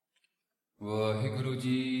ਵਾਹਿਗੁਰੂ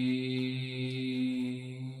ਜੀ।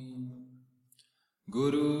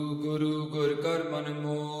 ਗੁਰੂ ਗੁਰੂ ਗੁਰ ਕਰ ਮਨ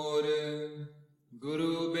ਮੋਰ,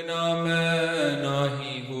 ਗੁਰੂ ਬਿਨਾ ਮੈਂ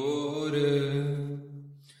ਨਾਹੀ ਹੋਰ।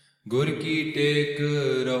 ਗੁਰ ਕੀ ਟੇਕ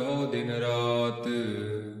ਰਹੋ ਦਿਨ ਰਾਤ,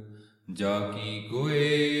 ਜਾ ਕੀ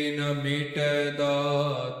ਕੋਇ ਨ ਮੇਟੈ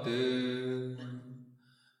ਦਾਤ।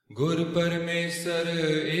 ਗੁਰ ਪਰਮੇਸ਼ਰ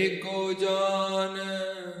ਏਕੋ ਜਾਨ,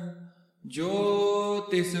 ਜੋ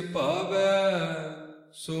ਤਿਸ ਭਾਵੈ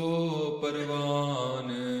ਸੋ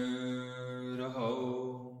ਪਰਵਾਨ। ਰਹਾਉ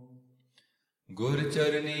ਗੁਰ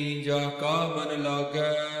ਚਰਨੀ ਜਾ ਕਾ ਮਨ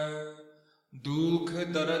ਲਾਗੈ, ਦੁਖ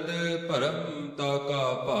ਦਰਦ ਭਰਮ ਤਾ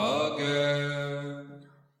ਕਾ ਭਾਗੈ।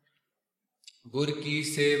 ਗੁਰ ਕੀ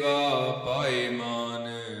ਸੇਵਾ ਪਾਏ ਮਾਨ,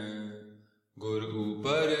 ਗੁਰ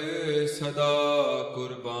ਉਪਰ ਸਦਾ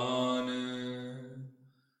ਕੁਰਬਾਨ।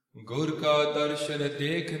 ਗੁਰ ਕਾ ਦਰਸ਼ਨ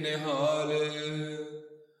ਦੇਖ ਨਿਹਾਲ,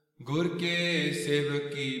 ਗੁਰ ਕੇ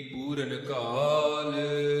ਸੇਵਕੀ ਪੂਰਨ ਕਾਲ।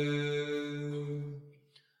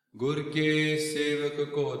 ਗੁਰ ਕੇ ਸੇਵਕ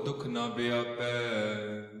ਕੋ ਦੁਖ ਨਾ ਵਿਆਪੈ,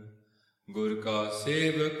 ਗੁਰ ਕਾ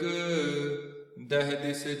ਸੇਵਕ ਦਹਿ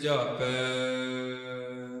ਦਿਸ ਜਾਪੈ।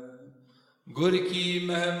 ਗੁਰ ਕੀ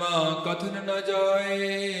ਮਹਿਮਾ ਕਥਨ ਨ ਜਾਏ,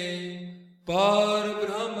 ਪਾਰ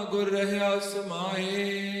ਬ੍ਰਹਮ ਗੁਰ ਰਹਿਆ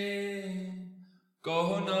ਸਮਾਏ।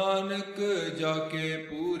 ਕਹੋ ਨਾਨਕ ਜਾ ਕੇ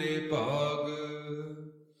ਪੂਰੇ ਭਾਗ,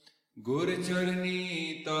 ਗੁਰ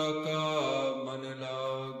ਚਰਨੀ ਤਾ ਕਾ ਮਨ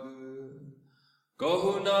ਲਾਗ।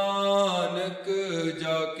 ਕਹੋ ਨਾਨਕ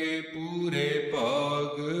ਜਾ ਕੇ ਪੂਰੇ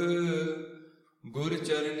ਭਾਗ, ਗੁਰ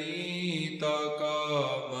ਚਰਨੀ ਤਾ ਕਾ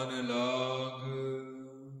ਮਨ ਲਾਗ।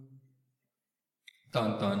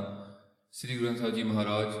 ਧੰਨ ਧੰਨ ਸ੍ਰੀ ਗੁਰੂ ਗ੍ਰੰਥ ਸਾਹਿਬ ਜੀ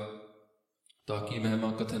ਮਹਾਰਾਜ। ਤਾਂ ਕਿ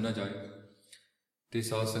ਮਹਿਮਾ ਕਥਨ ਨਾ ਜਾਏ। ਤੇ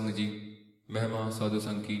ਸਾਧ ਸੰਗਤ ਜੀ, ਮਹਿਮਾ ਸਾਧੂ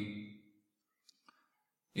ਸੰਗ ਕੀ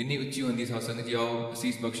ਇੰਨੀ ਉੱਚੀ ਹੁੰਦੀ। ਸਾਧ ਸੰਗਤ ਜੀ ਆਓ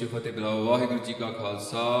ਅਸੀਸ ਬਖਸ਼ੇ ਫਤਿਹ ਬੁਲਾਓ। ਵਾਹਿਗੁਰੂ ਜੀ ਕਾ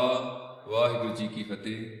ਖਾਲਸਾ, ਵਾਹਿਗੁਰੂ ਜੀ ਕੀ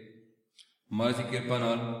ਫਤਿਹ। ਮਹਾਰਾਜ ਦੀ ਕਿਰਪਾ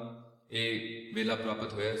ਨਾਲ ਇਹ ਵੇਲਾ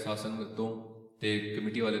ਪ੍ਰਾਪਤ ਹੋਇਆ ਸਾਧ ਸੰਗਤ ਤੋਂ ਤੇ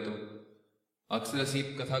ਕਮੇਟੀ ਵਾਲੇ ਤੋਂ। ਅਕਸਰ ਅਸੀਂ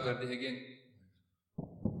ਕਥਾ ਕਰਦੇ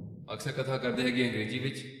ਹੈਗੇ ਅੰਗਰੇਜ਼ੀ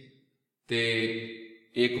ਵਿੱਚ। ਤੇ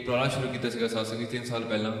ਇੱਕ ਉਪਰਾਲਾ ਸ਼ੁਰੂ ਕੀਤਾ ਸੀਗਾ ਸਾਧ ਸੰਗਤ 3 ਸਾਲ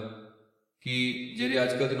ਪਹਿਲਾਂ, ਕਿ ਜਿਹੜੇ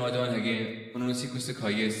ਅੱਜ ਕੱਲ੍ਹ ਦੇ ਨੌਜਵਾਨ ਹੈਗੇ ਆ ਉਹਨਾਂ ਨੂੰ ਅਸੀਂ ਕੁਝ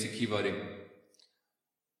ਸਿਖਾਈਏ ਸਿੱਖੀ ਬਾਰੇ।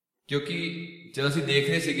 ਕਿਉਂਕਿ ਜਦ ਅਸੀਂ ਦੇਖ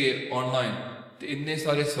ਰਹੇ ਸੀਗੇ ਔਨਲਾਈਨ ਤੇ ਇੰਨੇ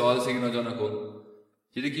ਸਾਰੇ ਸਵਾਲ ਸੀਗੇ ਨੌਜਵਾਨਾਂ ਕੋਲ,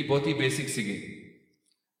 ਜਿਹੜੇ ਕਿ ਬਹੁਤ ਹੀ ਬੇਸਿਕ ਸੀਗੇ।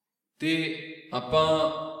 ਤੇ ਆਪਾਂ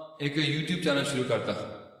ਇੱਕ YouTube ਚੈਨਲ ਸ਼ੁਰੂ ਕਰਤਾ,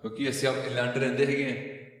 ਕਿਉਂਕਿ ਅਸੀਂ ਆਪ ਇੰਗਲੈਂਡ ਰਹਿੰਦੇ ਹੈਗੇ ਆ,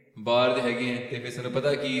 ਬਾਹਰ ਦੇ ਹੈਗੇ ਆ। ਤੇ ਫਿਰ ਸਾਨੂੰ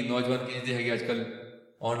ਪਤਾ ਕਿ ਨੌਜਵਾਨ ਕਿੰਨੇ ਹੈਗੇ ਅੱਜ ਕੱਲ੍ਹ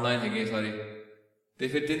ਔਨਲਾਈਨ ਹੈਗੇ ਸਾਰੇ। ਤੇ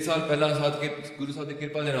ਫਿਰ 3 ਸਾਲ ਪਹਿਲਾਂ ਗੁਰੂ ਸਾਹਿਬ ਦੀ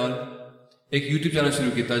ਕਿਰਪਾ ਦੇ ਨਾਲ ਇੱਕ YouTube ਚੈਨਲ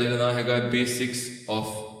ਸ਼ੁਰੂ ਕੀਤਾ, ਜਿਹਦਾ ਨਾਮ ਹੈਗਾ ਬੇਸਿਕਸ ਆਫ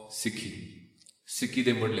ਸਿੱਖੀ, ਸਿੱਖੀ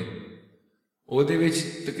ਦੇ ਮੁੱਢਲੇ। ਉਹਦੇ ਵਿੱਚ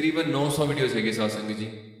ਤਕਰੀਬਨ 900 ਵੀਡੀਓਜ਼ ਹੈਗੇ ਸਾਧ ਸੰਗਤ ਜੀ।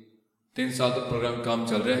 3 ਸਾਲ ਤੋਂ ਪ੍ਰੋਗਰਾਮ ਕੰਮ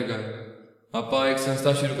ਚੱਲ ਰਿਹਾ ਹੈਗਾ। ਆਪਾਂ ਇੱਕ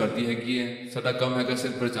ਸੰਸਥਾ ਸ਼ੁਰੂ ਕਰਤੀ ਹੈਗੀ ਹੈ। ਸਾਡਾ ਕੰਮ ਹੈਗਾ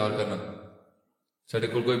ਸਿਰਫ ਪ੍ਰਚਾਰ ਕਰਨਾ। ਸਾਡੇ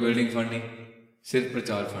ਕੋਲ ਕੋਈ ਬਿਲਡਿੰਗ ਫੰਡ ਨਹੀਂ, ਸਿਰਫ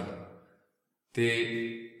ਪ੍ਰਚਾਰ ਫੰਡ। ਤੇ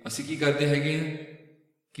ਅਸੀਂ ਕੀ ਕਰਦੇ ਹੈਗੇ ਹਾਂ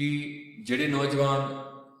ਕਿ ਜਿਹੜੇ ਨੌਜਵਾਨ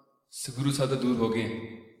ਗੁਰੂ ਸਾਹਿਬ ਤੋਂ ਦੂਰ ਹੋ ਗਏ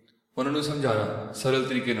ਉਹਨਾਂ ਨੂੰ ਸਮਝਾਉਣਾ ਸਰਲ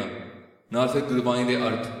ਤਰੀਕੇ ਨਾਲ ਫਿਰ ਗੁਰਬਾਣੀ ਦੇ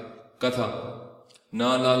ਅਰਥ, ਕਥਾ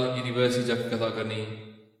ਨਾਲ ਯੂਨੀਵਰਸਿਟੀ ਜਾ ਕੇ ਕਥਾ ਕਰਨੀ,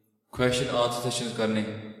 ਕੁਐਸਚਨ ਆਨਸਰ ਸੈਸ਼ਨਸ ਕਰਨੇ।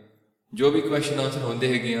 ਜੋ ਵੀ ਕੁਐਸਚਨ ਆਨਸਰ ਹੁੰਦੇ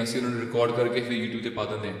ਹੈਗੇ ਆ ਅਸੀਂ ਉਹਨਾਂ ਨੂੰ ਰਿਕਾਰਡ ਕਰਕੇ ਫਿਰ YouTube ਤੇ ਪਾ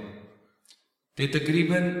ਦਿੰਦੇ ਹਾਂ। ਤੇ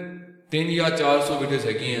ਤਕਰੀਬਨ 300 ਜਾਂ 400 ਵੀਡੀਓਜ਼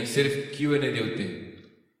ਹੈਗੀਆਂ ਸਿਰਫ Q&A ਦੇ ਉੱਤੇ,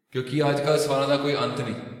 ਕਿਉਂਕਿ ਅੱਜ ਕੱਲ੍ਹ ਸਵਾਲਾਂ ਦਾ ਕੋਈ ਅੰਤ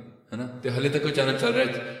ਨਹੀਂ ਹੈ ਨਾ। ਤੇ ਹਾਲੇ ਤੱਕ ਉਹ ਚੈਨਲ ਚੱਲ ਰਿਹਾ,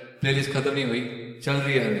 ਪਲੇਲਿਸਟ ਖਤਮ ਨਹੀਂ ਹੋਈ, ਚੱਲ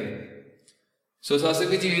ਰਹੀ ਹੈ ਹਾਲੇ। ਸੋ ਸਾਧ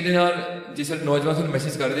ਸੰਗਤ ਜੀ, ਇਹਦੇ ਨਾਲ ਜੇ ਸਾਡੇ ਨੌਜਵਾਨ ਸਾਨੂੰ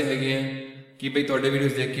ਮੈਸੇਜ ਕਰਦੇ ਹੈਗੇ ਆ ਕਿ ਬਈ ਤੁਹਾਡੇ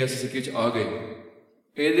ਵੀਡੀਓਜ਼ ਦੇਖ ਕੇ ਅਸੀਂ ਸਿੱਖੀ ਵਿੱਚ ਆ ਗਏ,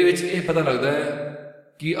 ਇਹਦੇ ਵਿੱਚ ਇਹ ਪਤਾ ਲੱਗਦਾ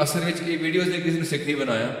ਹੈ ਕਿ ਅਸਲ ਵਿੱਚ ਇਹ ਵੀਡੀਓਜ਼ ਨੇ ਕਿਸੇ ਨੂੰ ਸਿੱਖ ਨਹੀਂ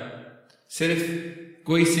ਬਣਾਇਆ, ਸਿਰਫ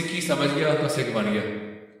ਕੋਈ ਸਿੱਖੀ ਸਮਝ ਗਿਆ ਤਾਂ ਸਿੱਖ ਬਣ ਗਿਆ।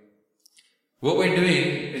 What we're doing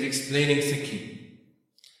is explaining Sikhi.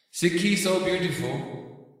 Sikhi is so beautiful.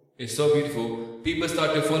 It's so beautiful. People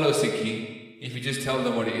start to follow Sikhi if you just tell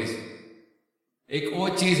them what it is. ਇੱਕ ਉਹ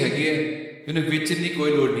ਚੀਜ਼ ਹੈਗੀ ਹੈ ਜਿਹਨੂੰ ਵੇਚਣ ਦੀ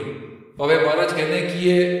ਕੋਈ ਲੋੜ ਨਹੀਂ। ਭਾਵੇਂ ਮਹਾਰਾਜ ਕਹਿੰਦੇ ਕਿ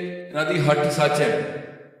ਇਹ ਇਹਨਾਂ ਦੀ ਹੱਟ ਸੱਚ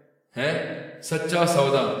ਹੈ ਸੱਚਾ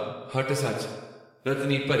ਸੌਦਾ, ਹੱਟ ਸੱਚ,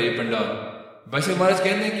 ਰਤਨੀ ਭਰੇ ਭੰਡਾਰ। ਵੈਸੇ ਮਹਾਰਾਜ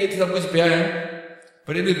ਕਹਿੰਦੇ ਕਿ ਇੱਥੇ ਸਭ ਕੁਝ ਪਿਆ ਹੈ,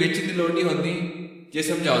 ਪਰ ਇਹਨੂੰ ਵੇਚਣ ਦੀ ਲੋੜ ਨਹੀਂ ਹੁੰਦੀ। ਜੇ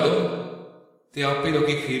ਸਮਝਾ ਦੋ ਤੇ ਆਪੇ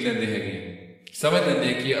ਲੋਕੀ ਖਰੀਦ ਲੈਂਦੇ ਹੈਗੇ, ਸਮਝ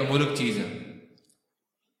ਲੈਂਦੇ ਕਿ ਅਮੁਲਕ ਚੀਜ਼ ਹੈ।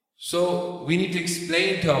 So we need to explain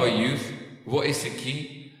to our youth what is Sikhi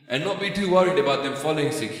and not be too worried about them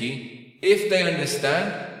following Sikhi. If they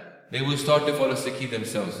understand, they will start to follow Sikhi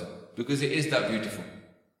themselves because it is that beautiful.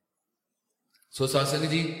 So ਸਾਧ ਸੰਗਤ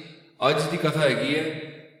ਜੀ, ਅੱਜ ਦੀ ਕਥਾ ਹੈਗੀ ਹੈ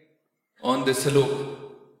on the Salok,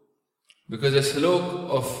 because the Salok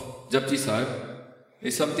of Japji Sahib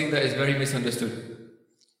is something that is very misunderstood.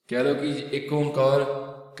 ਕਹਿ ਲਓ ਕਿ ਇੱਕ ਓਂਕਾਰ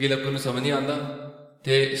ਕਈ ਲੋਕਾਂ ਨੂੰ ਸਮਝ ਨਹੀਂ ਆਉਂਦਾ,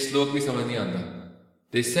 ते श्लोक भी समझ नहीं आता.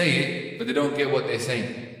 They say it, but they don't get what they're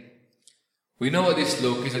saying. We know what this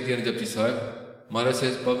slok is at the end of Japji Sahib. Maharaj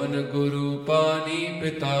says, Pavan Guru Pani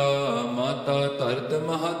Pita Mata Tart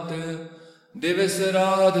Mahat Divis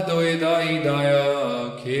Radh Doidai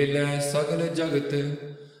Daya Khele Sagal Jagat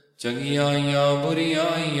Changiya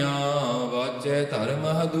Buriyaya Vache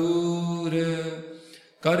Dharmahadur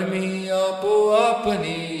Karmi Apo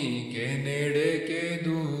Apani Ke Nede Ke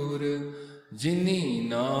Dur Jini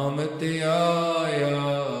Naam Te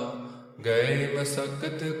Aaya Gaye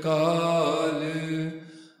Masakat Kaal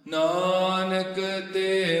Nanak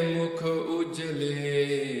Te Mukh Ujle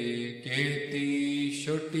Keti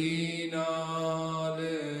Shoti Naal.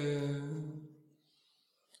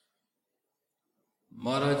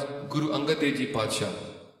 Maharaj Guru Angad Dev Ji Padshah,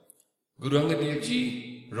 Guru Angad Dev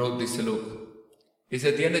Ji wrote this salok. It's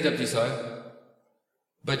at the end of Japji Sahib,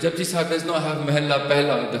 but Japji Sahib does not have Mahalla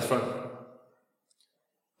Pehla at the front.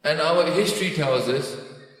 And our history tells us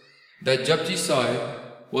that Japji Sahib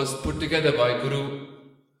was put together by Guru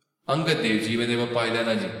Angad Dev Ji when they were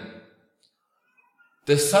Pailana Ji.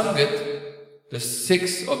 The Sangat, the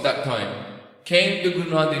Sikhs of that time, came to Guru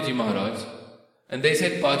Nanak Dev Ji Maharaj and they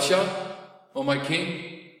said, Padshah, oh my king,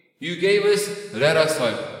 you gave us Rera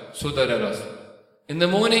Sahib, Sudha Reras. In the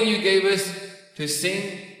morning you gave us to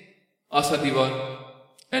sing Asa Diwan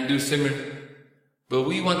and do Simran, but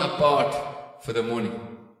we want a part for the morning.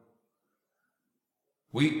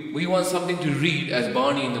 We want something to read as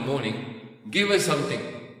Bani in the morning. Give us something.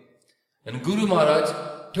 And Guru Maharaj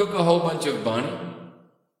took a whole bunch of Bani,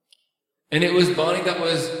 and it was Bani that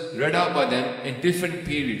was read out by them in different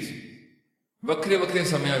periods. Vakre vakre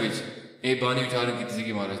samaya vich a Bani ucharan kiti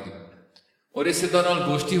sigi Maharaj di. Aur is siddha naal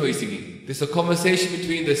goshti hoyi sigi. This is a conversation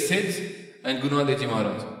between the Siddhs and Guru Nanak Dev Ji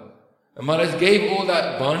Maharaj. And Maharaj gave all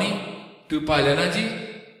that Bani to Pailana Ji,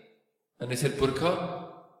 and they said, Purkha,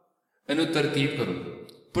 anu tarteeb karo.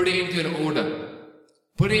 Put it into an order.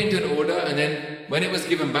 Put it into an order, and then when it was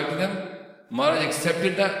given back to them, Maharaj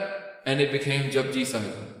accepted that, and it became Japji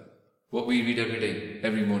Sahib, what we read every day,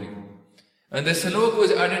 every morning. And the salok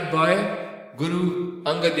was added by Guru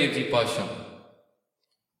Angad Dev Ji Pasha.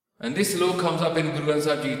 And this salok comes up in Guru Granth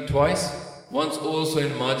Sahib Ji twice, once also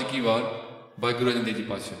in Maaj Ki War by Guru Angad Dev Ji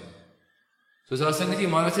Pasha. So Satsang Ji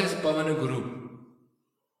Maharaj says, Pavana Guru.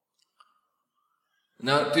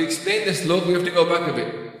 Now, to explain this slok, we have to go back a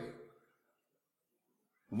bit.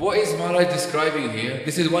 What is Maharaj describing here?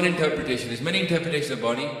 This is one interpretation. There's many interpretations of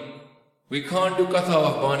Bani. We can't do Katha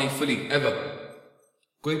of Bani fully, ever.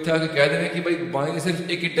 कोई था कि कह देने कि भाई बानी सिर्फ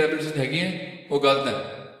एक इंटरप्रिटेशन हैगी है, वो गलत है.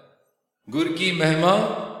 गुरु की महिमा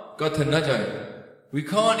कथ न जाए. We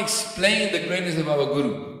can't explain the greatness of our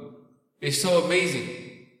Guru. It's so amazing.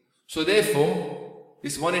 So therefore,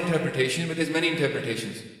 it's one interpretation, but there's many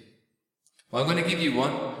interpretations. I'm going to give you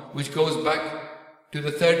one which goes back to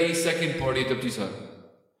the 32nd party of Japji Sahib.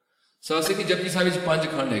 Satsang ki Japji Sahib ਵਿੱਚ 5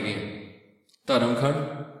 ਖੰਡ ਹੈਗੇ ਹਨ. ਧਰਮ ਖੰਡ,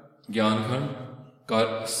 ਗਿਆਨ ਖੰਡ,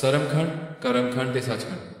 ਸਰਮ ਖੰਡ, ਕਰਮ ਖੰਡ ਤੇ ਸੱਚ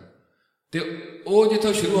ਖੰਡ. ਤੇ ਉਹ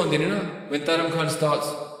ਜਿੱਥੋਂ ਸ਼ੁਰੂ ਹੁੰਦੇ ਨੇ ਨਾ, when ਧਰਮ ਖੰਡ starts,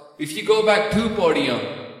 if you go back 2 ਪੌੜੀਆਂ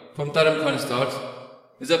from ਧਰਮ ਖੰਡ starts,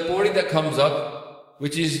 there's a pori that comes up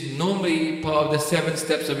which is normally part of the 7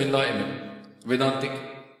 steps of enlightenment, Vedantic.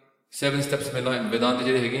 7 steps of enlightenment. Vedanta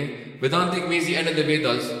jehde hege. Vedantic means the end of the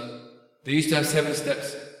Vedas. They used to have 7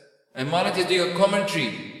 steps. And Maharaj is doing a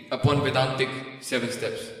commentary upon Vedantic 7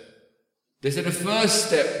 steps. They said the first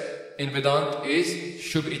step in Vedanta is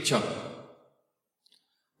Shubh Ichha.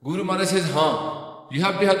 Guru Maharaj says, you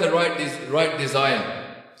have to have the right desire.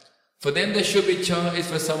 For them the Shubh Ichha is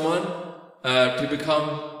for someone to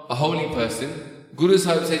become a holy person. Guru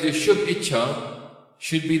Sahib says your Shubh Ichha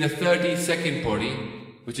should be in the 32nd pori,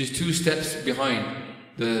 which is 2 steps behind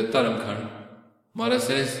the Dharam Khand. Maharaj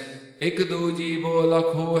says, Ek do jeevo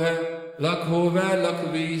lakh ho hai, lakh hove lakh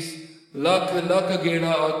vees, lakh lakh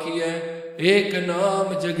geda akiye, ek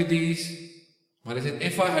naam Jagdish. Maharaj says,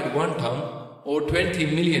 if I had 1 tongue or 20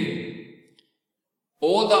 million,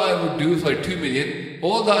 all that I would do, 2 million,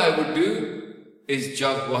 all that I would do is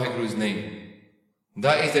jap Vaheguru's name.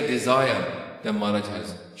 That is the desire that Maharaj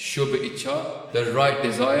has. Shubh Ichha, the right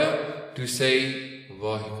desire to say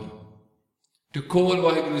Vaheguru, to call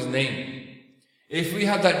Vaheguru's name. If we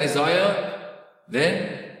have that desire,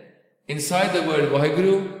 then inside the word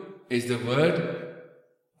Vaheguru is the word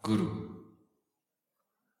Guru.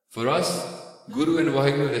 For us, Guru and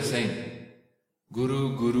Vaheguru are the same.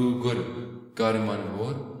 Guru, Guru, Gur, Karman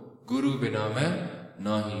Vor, Guru bina main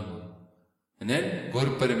nahi ho. And then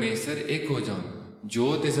Gur Paramesar ek ho jaan,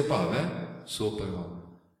 Jyot is a bhav so parvav.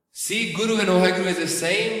 See, Guru and Vaheguru is the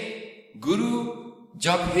same. Guru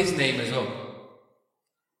jap his name as well.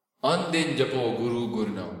 Andin Japo Guru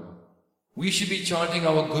Gurnaam. We should be chanting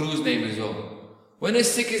our Guru's name as well. When a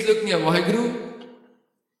Sikh is looking at Vaheguru,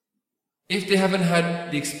 if they haven't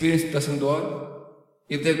had the experience of Dasandwar,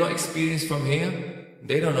 if they've not experienced from here,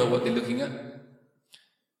 they don't know what they're looking at.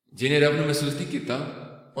 जिन्हें रब ने महसूस नहीं किया,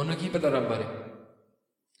 उन्हें की पता रब बारे.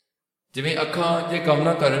 जिवें अखां जे काम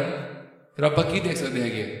ना करन, फिर आप की देख सकते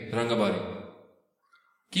हैं रंग बारे.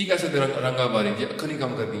 की कह सकते रंगा बारे जे अखां नहीं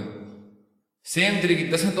काम कर दी. सेम तरीके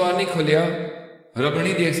दसंद्वार नहीं खोलिया, रब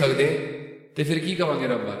नहीं देख सकते, तो फिर की कहेंगे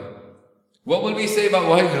रब बारे. What will we say about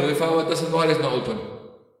Vaheguru if our Dasandwar is not open?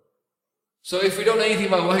 So if we don't know anything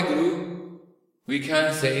about Vaheguru, we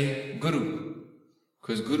can say Guru.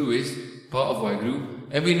 Because Guru is part of Vaheguru,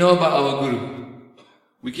 and we know about our Guru.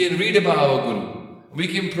 We can read about our Guru. We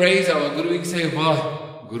can praise our Guru. We can say,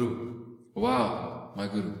 Vah, Guru. Wow, my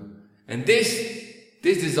Guru. And this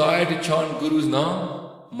desire to chant Guru's name,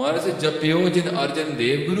 Maharaj said, Japyo jin Arjan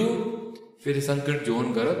Dev Guru, fir sankat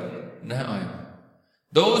jon garab na aaya.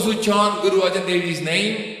 Those who chant Guru Arjan Dev Ji's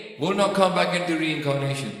name will not come back into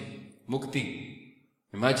reincarnation. Mukti.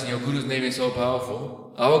 Imagine your Guru's name is so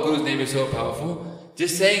powerful. Our Guru's name is so powerful.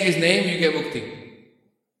 Just saying his name, you get mukti.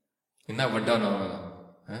 Inna vadda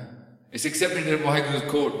naam. It's accepted at Vaheguru's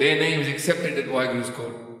court. Their name is accepted at Vaheguru's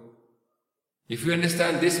court. If you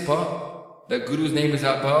understand this part, that Guru's name is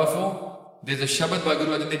that powerful, there's a Shabad by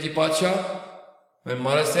Guru Arjan Dev Ji Pacha, when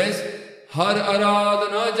Maharaj says, Har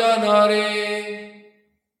aradhana janare.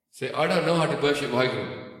 Say, I don't know how to worship Vaheguru.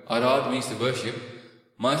 Arad means to worship.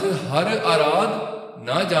 Maharaj says, Har arad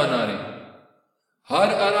na janare. Har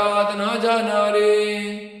arad na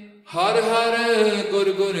janare. Har har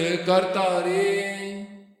gur gur kartare.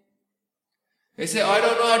 They say, I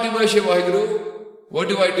don't know how to worship Vaheguru. What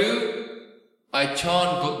do? I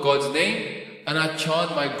chant God's name and I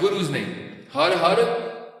chant my Guru's name. Har har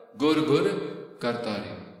gur gur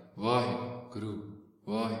kartare. Vaheguru,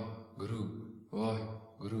 Vaheguru,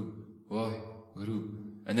 Vaheguru, Vaheguru.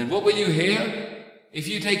 And then what will you hear? If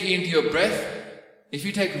you take it into your breath, if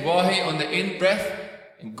you take Vahe on the in breath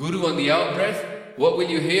and Guru on the out breath, what will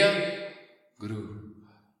you hear? Guru,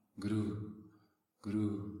 Guru,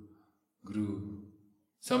 Guru, Guru.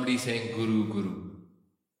 Somebody saying Guru, Guru.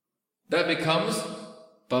 That becomes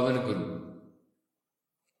Pavan Guru.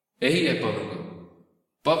 Yahi hai Pavan Guru.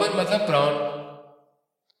 Pavan matlab pran.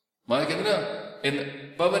 Maana kehte na,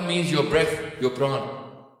 in Pavan means your breath, your pran.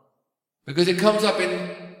 Because it comes up in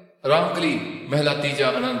Ramkali, Mehla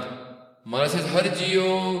Tija Anand. Maharaj says, Har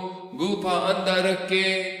jiyo gupa andar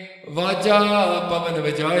ke vaja pavan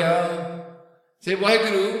vijaya. Say,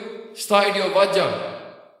 Vaheguru started your vaja.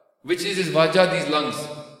 Which is his vaja, these lungs.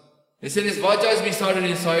 They said this vaja has been started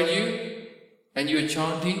inside you and you are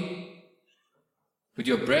chanting with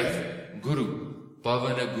your breath, Guru,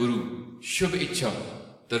 Pavana Guru, Shubh Ichha,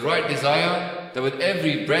 the right desire that with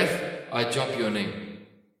every breath I jop your name.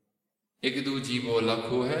 Ek du jeevo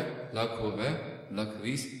lakho hai, lakh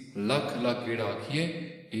vis, lakh geda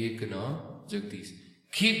akhiye, ek na jagdish.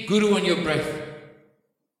 Keep Guru on your breath.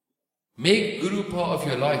 Make Guru part of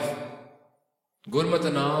your life. Gurmat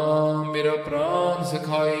naam mera pran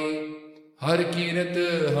sakhai, har kirat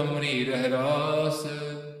hamri rehras.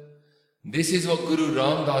 This is what Guru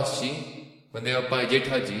Ramdas ji, when they were Bhai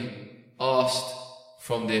Jethaji, asked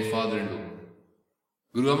from their father-in-law.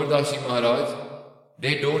 Guru Amardas Ji Maharaj,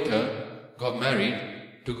 their daughter got married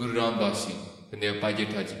to Guru Ramdas Ji when they were Bhai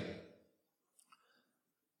Jethaji.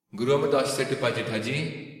 Guru Amardas said to Bhai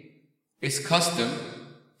Jethaji, it's custom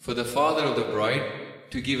for the father of the bride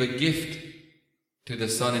to give a gift to the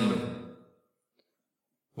son-in-law.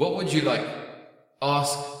 What would you like?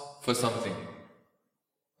 Ask for something.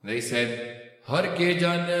 They said, Har ke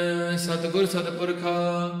jan satgur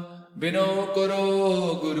satpurkha bino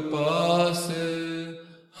karo gur paas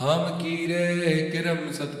ham kire kiram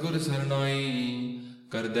satgur sarnai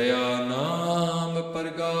kar daya naam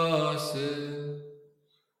pargas.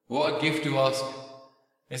 What a gift to ask.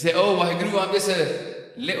 They say, oh Vaheguru, I'm just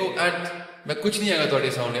a little ant. Main kuch nahi aega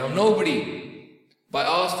tode samne. I'm nobody. But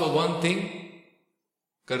ask for one thing,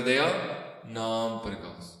 Kardaya Naam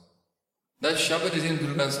Prakas. That Shabad is in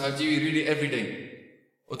Guru Granth Sahib Ji, we read it every day.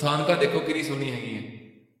 Uthan ka dekho kiri soni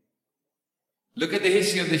hai. Look at the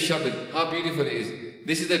history of this Shabad, how beautiful it is.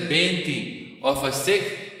 This is the benti of a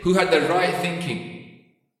Sikh who had the right thinking.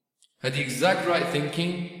 Had the exact right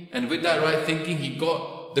thinking, and with that right thinking, he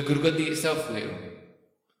got the Gurugadi itself later.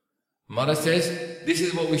 Maharaj says, this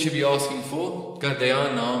is what we should be asking for,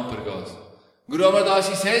 Kardaya Naam Prakas. Guru Amardas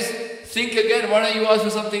Ji says, think again, why don't you ask for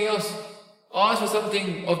something else? Ask for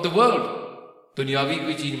something of the world. Dunyavi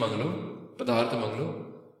koi cheez mang lo, padarth mang lo.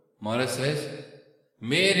 Maharaj says,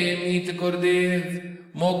 Mere meet Gurdev,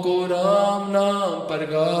 Moko Ram Naam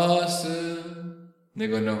Pargas. They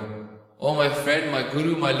go, no. Oh my friend, my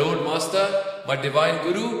Guru, my Lord Master, my Divine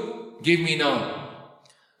Guru, give me now.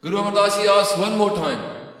 Guru Amar Das Ji asks one more time.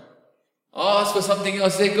 Ask for something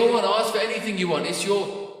else. Say, go on, ask for anything you want.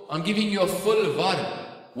 I'm giving you a full var.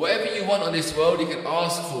 Whatever you want on this world, you can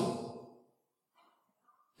ask for.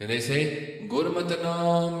 Then they say, Gurmat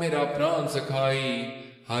Naam Mera Pran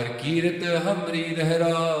Sakhai, Har Kirat Hamri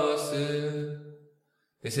Rahras.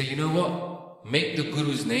 They say, you know what? Make the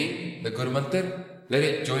Guru's name, the Guru Mantar, let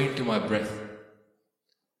it join to my breath.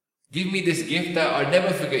 Give me this gift that I'll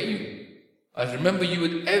never forget you. I'll remember you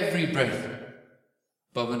with every breath.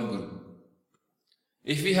 Pavan Guru.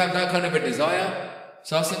 If we have that kind of a desire,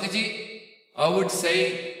 Sasangaji, I would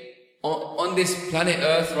say on this planet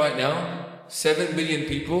Earth right now, 7 billion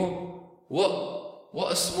people,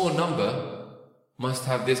 what a small number must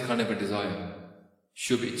have this kind of a desire.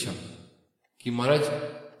 Shubh Ichha. Ki Maharaj,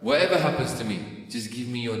 whatever happens to me, just give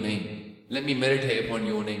me your name. Let me meditate upon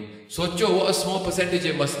your name. Socho, what a small percentage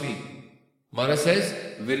it must be. Maharaj says,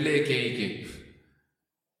 Virle ke.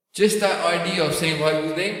 Just that idea of saying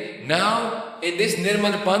Vaheguru's name. Now, in this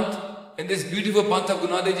Nirmal Panth, in this beautiful Panth of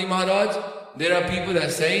Guru Nanak Ji Maharaj, there are people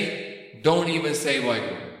that say, don't even say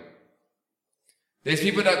Vaheguru. There's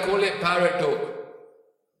people that call it parrot talk.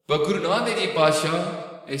 But Guru Nanak Ji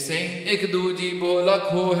Pasha is saying, Ek do ji bo lakh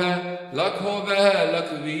ho hai, lakh ho hai,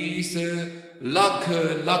 lakh vees, lakh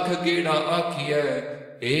geda akhi hai,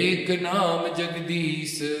 ek naam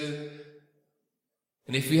Jagdish.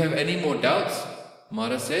 And if we have any more doubts,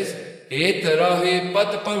 Maharaj says, Et rahe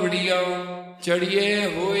pad pavdiya,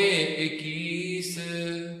 chadiye hoye ekis.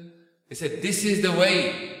 He said, this is the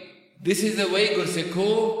way. This is the way,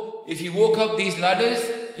 Gursikho. If you walk up these ladders,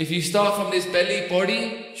 if you start from this belly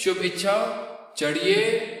body, Shubh Ichha,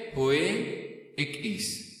 chadiye hoye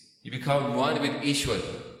ekis. You become one with Ishwar.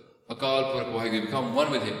 Akal Purakh Vaheguru. You become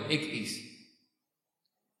one with him. Ekis.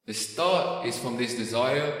 The start is from this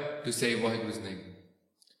desire to say Vaheguru's name.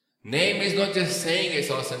 Name is not just saying it,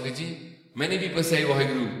 Sasangaji. Many people say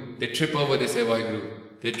Vaheguru. They trip over, they say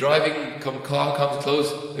Vaheguru. They're driving, car comes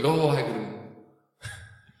close, they go, oh Vaheguru.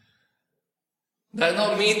 That does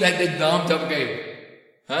not mean that they dam jab gaye.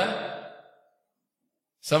 Huh?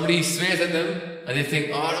 Somebody swears at them and they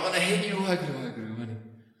think, oh, I want to hate you, Vaheguru, Vaheguru.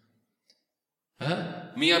 Huh?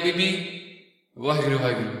 Mia Bibi, Vaheguru,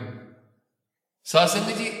 Vaheguru.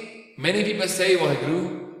 Sasangaji, many people say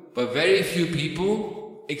Vaheguru, but very few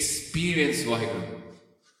people experience Vaheguru.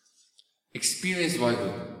 Experience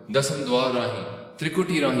Vaheguru. Dasam Dwar Rahi,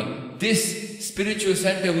 Trikuti Rahi. This spiritual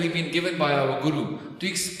center we've been given by our Guru to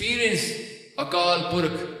experience Akal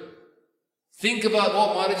Purakh. Think about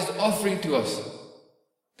what Maharaj is offering to us.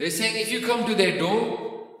 They're saying if you come to their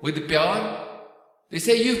door with the pyar, they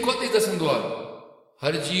say you've got this Dasam Dwar.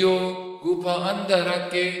 Har jiyo gupa andar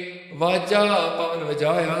rakke vaja pan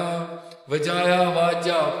vajaya, vajaya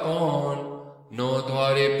vaja pan. No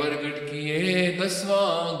dware pargat kiye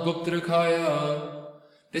daswa gupt rakhaya.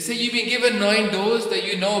 They say you've been given 9 doors that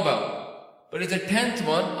you know about, but there's a 10th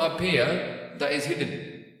one up here that is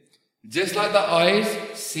hidden. Just like the eyes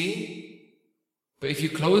see, but if you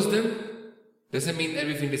close them, doesn't mean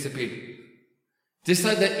everything disappeared. Just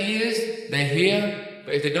like the ears, they hear,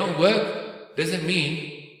 but if they don't work, doesn't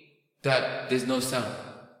mean that there's no sound.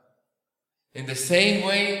 In the same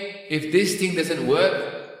way, if this thing doesn't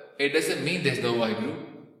work, it doesn't mean there's no Vaheguru.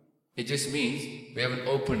 It just means we haven't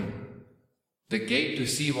opened the gate to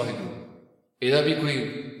see Vaheguru. Eda bhi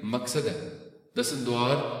koi maksad hai. Dasam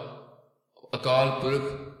Dwar Akal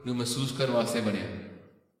Purakh nu mahsoos karn vaste bane.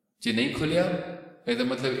 Je nahi khulya, eda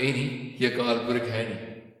matlab eh nahi ki Akal Purakh hai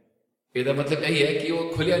nahi. Eda matlab eh hai ki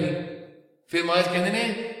wo khulya nahi. Fir Maharaj kehte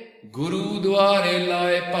ne, Guru dware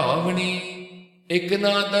lae pavani, ek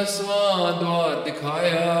na daswaं dwar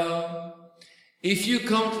dikhaya. If you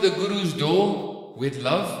come to the Guru's door with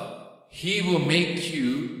love, he will make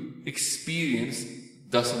you experience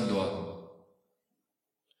Dasam Dwar.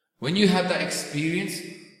 When you have that experience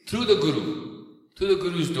through the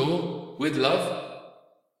Guru's door with love,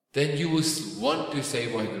 then you will want to say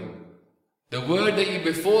Vaheguru. The word that you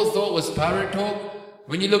before thought was parrot talk,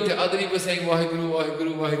 when you looked at other people saying Vaheguru,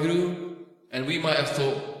 Vaheguru, Vaheguru, and we might have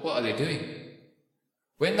thought, what are they doing?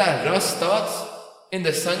 When that ras starts, in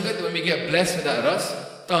the Sangat, when we get blessed with that ras,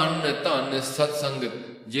 tan sat Sangat,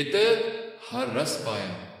 jit har ras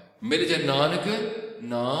paya. Mil ja nanak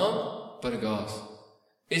naam pargas.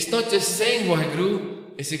 It's not just saying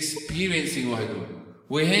Vaheguru, it's experiencing Vaheguru.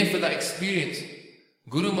 We're here for that experience.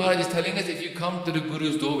 Guru Maharaj is telling us if you come to the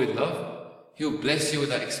Guru's door with love, He'll bless you with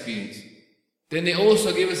that experience. Then they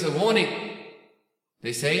also give us a warning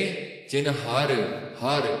They say, Jin har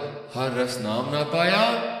ras naam na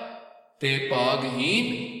paya, te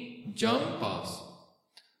pagheen jam pass.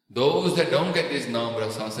 Those that don't get this naam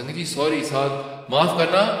ras, Sangha ji, sorry, Sahib, maaf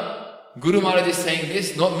karna. Guru Maharaj is saying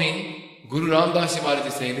this, not me. Guru Ramdas Ji Maharaj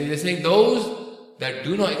is saying this. They're saying those that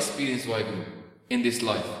do not experience Vaheguru in this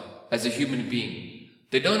life as a human being,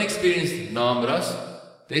 they don't experience naam ras.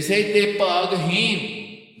 They say te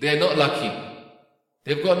pagheen. They are not lucky.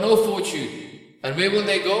 They've got no fortune. And where will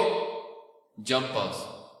they go? Jampas.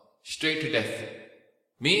 Straight to death.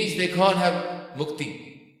 Means they can't have mukti.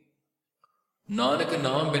 Nanak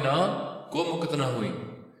naam bina ko mukt na hui.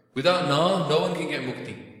 Without naam, no one can get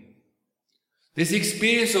mukti. This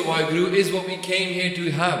experience of Vaheguru is what we came here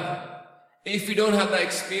to have. If we don't have that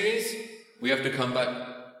experience, we have to come back.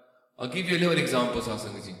 I'll give you a little example,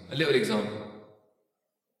 Sasangaji. A little example.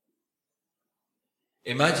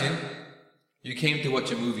 Imagine you came to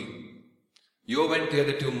watch a movie. You all went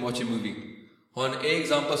together to watch a movie. On a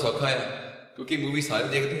example सौखा है क्योंकि movie सारे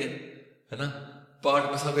देखते हैं है ना part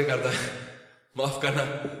में सब करता है माफ करना.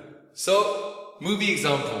 So movie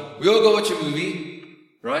example, we all go watch a movie,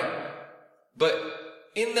 right? But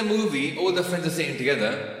in the movie all the friends are sitting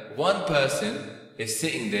together. One person is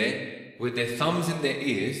sitting there with their thumbs in their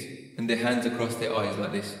ears and their hands across their eyes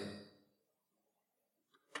like this.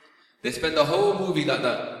 They spend the whole movie like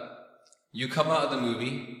that. You come out of the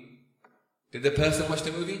movie. Did the person watch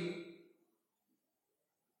the movie?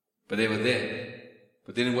 But they were there.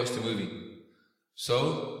 But they didn't watch the movie.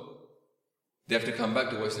 So, they have to come back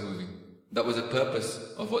to watch the movie. That was the purpose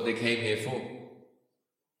of what they came here for.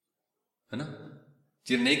 है ना?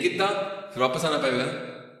 जिर नहीं कितना, फिर वापस आना पड़ेगा.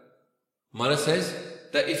 Maharaj says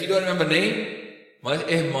that if you don't remember name,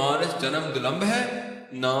 Maharaj, Maharaj janam dulamb hai,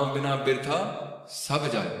 naam bina birtha sab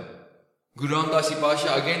jaye. Guru Ramdas Ji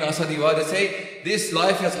Pasha again, Asa Diwa, they say, this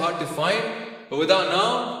life is hard to find, but without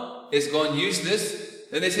naam, it's gone useless.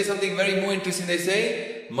 Then they say something very more interesting. They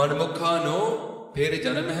say, Manmukha no phir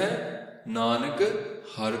janam hai, nanak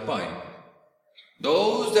har pai.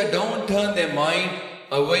 Those that don't turn their mind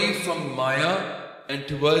away from Maya and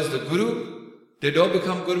towards the Guru, they don't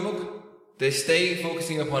become Gurmukh. They stay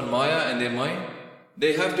focusing upon Maya and their mind.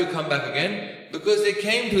 They have to come back again because they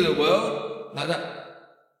came to the world like that.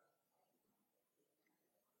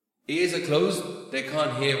 Ears are closed, they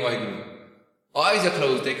can't hear Vaheguru. Eyes are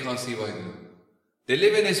closed, they can't see Vaheguru. They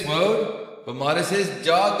live in this world, but Maharaj says,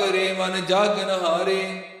 Jagare man jagana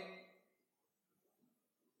hare.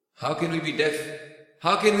 How can we be deaf?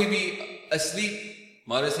 How can we be asleep?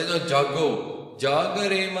 Maharaj says, no, jago.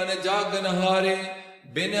 Jagare man jagana hare.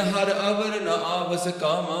 Bin har avar na avas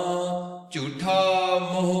kama. Jhutha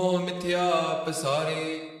moh mithya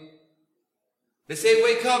pasare. They say,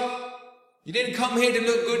 wake up. You didn't come here to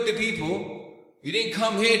look good to people. You didn't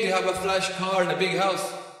come here to have a flash car and a big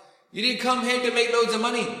house. You didn't come here to make loads of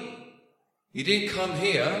money. You didn't come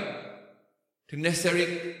here to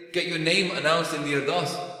necessarily get your name announced in the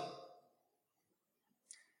Ardas.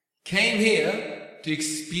 Came here to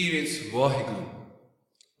experience Vaheguru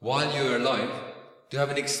while you are alive, to have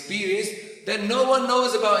an experience that no one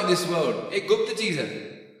knows about in this world. Ek gupta cheez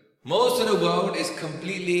hai. Most of the world is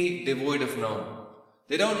completely devoid of naam.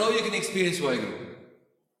 They don't know you can experience Vaheguru.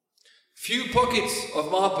 Few pockets of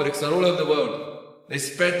Mahapuriks are all over the world. They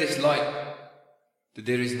spread this light that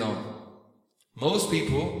there is naam. Most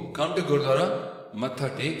people come to Gurdwara,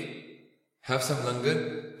 matha take, have some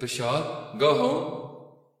langar, prashad, go home,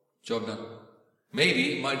 job done.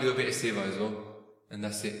 Maybe might do a bit of seva as well, and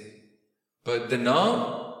that's it. But the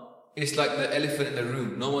naam is like the elephant in the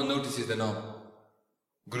room. No one notices the naam.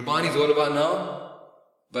 Gurbani is all about naam.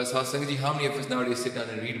 But Sasangaji, how many of us nowadays sit down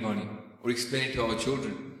and read Bani or explain it to our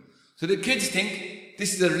children? So the kids think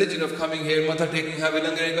this is a religion of coming here, matha taking, having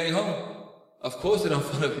langar and going home. Of course they don't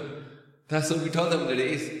follow it. That's what we tell them that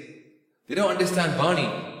it is. They don't understand Bani.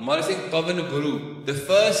 Maharaj saying Pavan Guru. The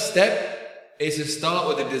first step is to start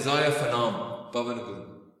with a desire for naam. Pavan Guru.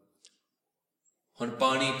 On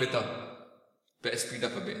Pani Pita. Best speed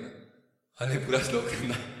up a bit. Hale pura slok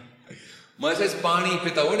karna. Maharaj says Pani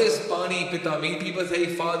Pita. What does Pani Pita mean? People say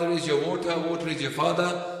Father is your water, water is your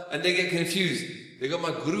Father, and they get confused. They go,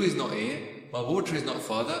 my Guru is not here, my water is not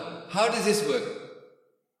Father. How does this work?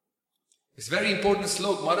 It's very important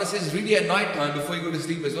slok. Maharaj says read it at night time before you go to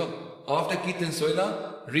sleep as well. After Kirtan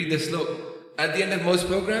Soila, read the slok. At the end of most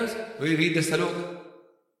programs, we read the Salok.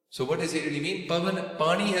 So what does it really mean?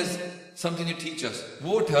 Pani has something to teach us.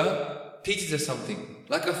 Water teaches us something.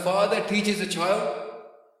 Like a father teaches a child.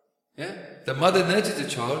 Yeah? The mother nurtures the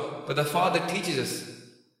child, but the father teaches us.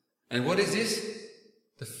 And what is this?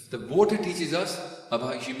 The water teaches us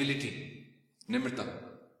about humility. Nimrita.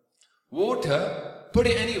 Water Put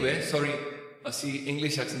it anywhere. Sorry, I see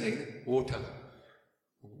English accent again. Water.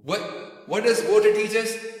 What does water teach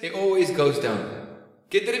us? It always goes down.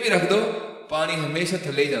 किधर भी रख दो पानी हमेशा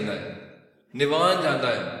थले जाता है, निवान जाता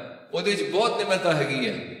है, ਉਹਦੇ ਵਿੱਚ ਬਹੁਤ ਨਿਮਰਤਾ ਹੈਗੀ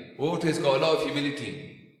ਹੈ. Water has got a lot of humility.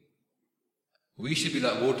 We should be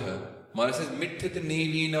like water. Maharaj says, mitthit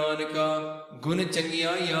nevi nanaka gun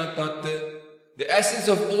changiya ya tat. The essence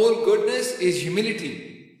of all goodness is humility.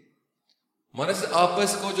 Maharaj says,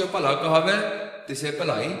 आपस को जो भला कहावे तिसे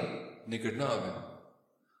भलाई निकट ना आवे.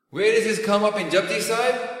 Where does this come up in Japji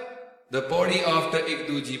Sahib? The body after ek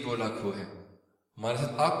duji bola kho hai. Maharaj says,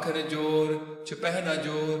 akh na jor, chupeh na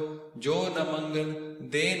jor, jo na mangan,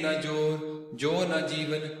 de na jor, jo na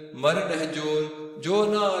jeevan, mar na jor, jo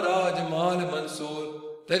na raj mal mansoor.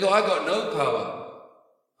 They go, I got no power.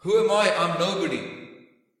 Who am I? I'm nobody.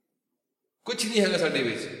 Kuch nahi hai sade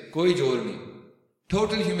vich, koi jor nahi.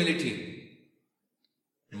 Total humility.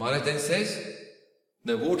 Maharaj then says,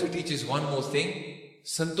 the water teaches one more thing.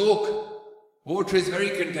 Santokh. Water is very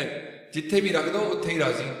content. Jithe bhi rakh do, utthe hi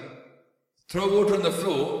razi. Throw water on the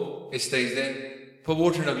floor, it stays there. Put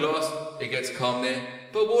water in a glass, it gets calm there.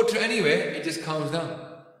 Put water anywhere, it just calms down.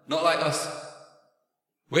 Not like us.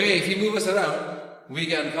 Where if you move us around, we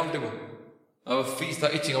get uncomfortable. Our feet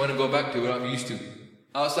start itching, I want to go back to where I'm used to.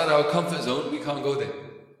 Outside our comfort zone, we can't go there.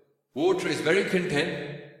 Water is very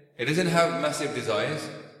content, it doesn't have massive desires,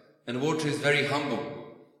 and water is very humble.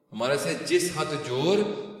 Maharaj says, Jis hat jor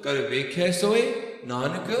kar vekhe soe,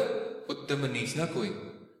 nanak uttam neech na koi.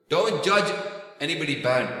 Don't judge anybody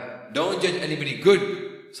bad. Don't judge anybody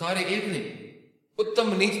good. Sare ek ne.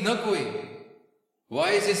 Uttam neech na koi. Why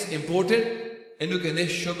is this important? Inukane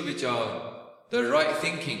shubh vichar. The right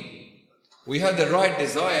thinking. We have the right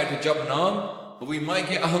desire to jap naam, but we might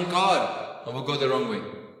get ahankar and we'll go the wrong way.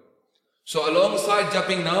 So alongside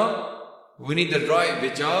japping naam, we need the right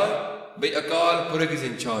vichar. Bhai Akal Purakh is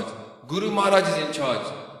in charge. Guru Maharaj is in charge.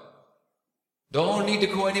 Don't need to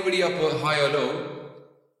call anybody up high or low.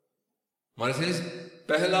 Maharaj says,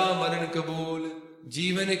 Pehla maran kabul,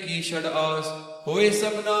 jeevan ki shad aas, hoye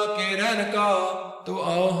sabna ke rehn ka, to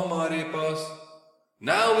aao hamare paas.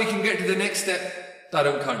 Now we can get to the next step,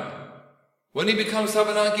 Dharam Khand. When you become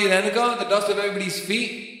sabna ki rehn ka, the dust of everybody's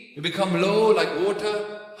feet, you become low like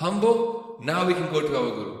water, humble. Now we can go to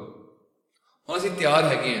our Guru. हम ਅਸੀਂ ਤਿਆਰ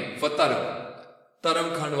ਹੈਗੇ ਹਾਂ for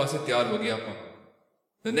ਧਰਮ ਖੰਡ ਵਾਸਤੇ ਤਿਆਰ ਹੋ ਗਏ ਆਪਾਂ.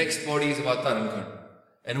 The next body is about ਧਰਮ ਖੰਡ.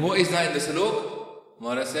 And what is that in the Salok?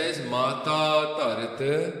 Maharaj says, Mata Tarat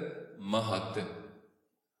Mahat.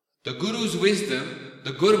 The Guru's wisdom,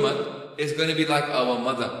 the Gurmat, is going to be like our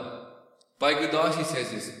mother. Bhai Gurdas, he says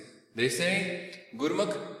this. They say,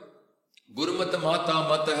 Gurmat Mata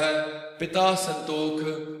Mat hai, Pita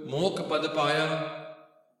Santokh, Mok Pad Paya.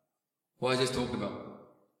 What is this talking about?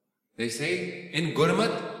 They say, in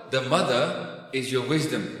Gurmat, the mother is your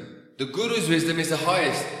wisdom. The Guru's wisdom is the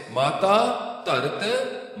highest. Mata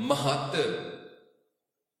Tarat Mahat.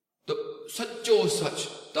 Sacho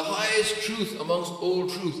Sach, the highest truth amongst all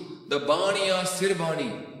truth. The Baniya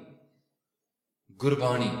Sirbani.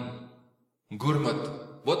 Gurbani. Gurmat.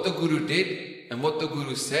 What the Guru did and what the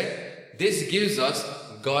Guru said, this gives us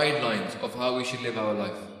guidelines of how we should live our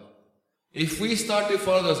life. If we start to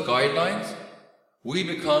follow those guidelines, we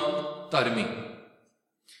become Dharmi.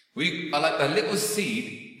 We are like a little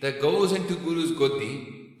seed that goes into Guru's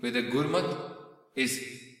Godi, where the Gurmat is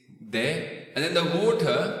there, and then the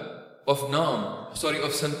water of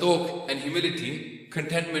of Santokh and humility,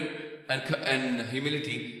 contentment and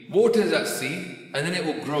humility, waters that seed, and then it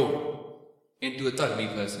will grow into a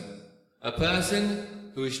Dharmi person. A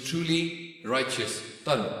person who is truly righteous.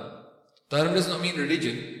 Dharm. Dharm does not mean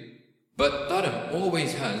religion, but Dharm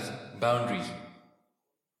always has boundaries.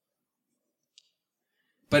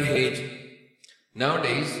 Parhej.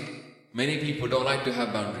 Nowadays, many people don't like to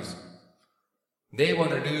have boundaries. They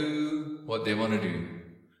want to do what they want to do.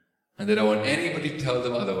 And they don't want anybody to tell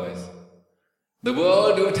them otherwise. The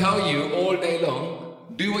world will tell you all day long,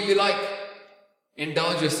 do what you like.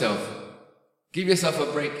 Indulge yourself. Give yourself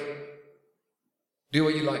a break. Do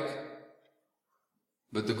what you like.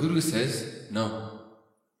 But the Guru says, no.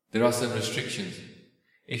 There are some restrictions.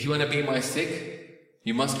 If you want to be my Sikh,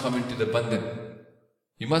 you must come into the bandhan.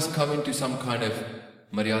 You must come into some kind of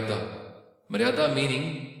maryada. Maryada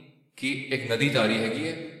meaning कि एक नदी जा रही हैगी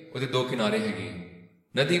है, उसके दो किनारे हैगी है.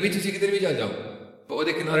 नदी में तुसी किधर भी जा जाओ, पर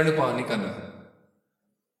उसके किनारे ने पार नहीं करना.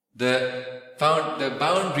 The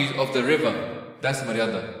boundaries of the river, that's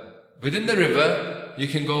maryada. Within the river, you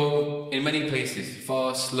can go in many places,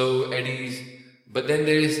 fast, slow, eddies, but then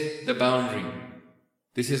there is the boundary.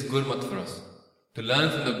 This is Gurmat for us. To learn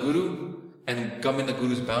from the Guru and come in the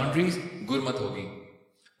Guru's boundaries, Gurmat hogi.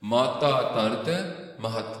 Mata Tart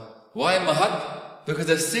Mahat. Why Mahat? Because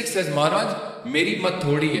the Sikh says, Maharaj, meri mat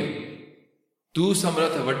thodi hai. Tu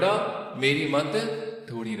samrat vadda, meri mat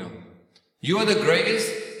thodi na. You are the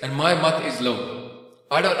greatest and my mat is low.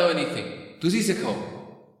 I don't know anything. Tusi sikhao.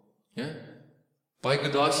 Yeah? Bhai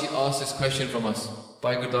Gurdas Ji asked this question from us.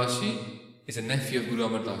 Bhai Gurdas Ji is a nephew of Guru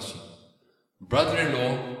Amar Das Ji,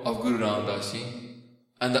 brother-in-law of Guru Ram Das Ji,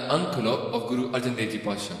 and the uncle of Guru Arjan Dev Ji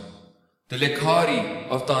Pasha, the Lekhari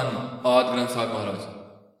of Tan Ad Granth Sahib Maharaj.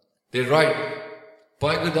 They write,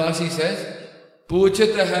 Bhai Gurdas Ji says,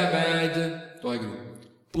 Puchat hai Vaid,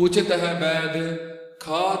 Puchat hai Vaid,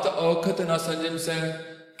 Khat aukhat na sanjam se,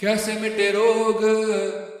 Kaise mite rog,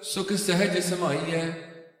 Sukh sahaj samai hai.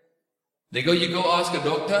 They go, you go ask a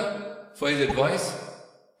doctor for his advice,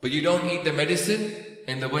 but you don't eat the medicine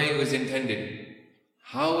in the way it was intended.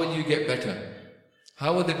 How will you get better?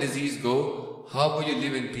 How will the disease go? How will you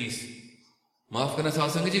live in peace? Maaf karna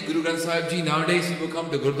Satsang ji, Guru Granth Sahib Ji, nowadays people come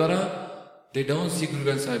to Gurdwara, they don't see Guru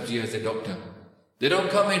Granth Sahib Ji as a doctor. They don't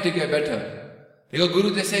come here to get better. They go,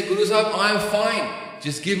 they say, Guru Sahib, I am fine,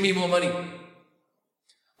 just give me more money.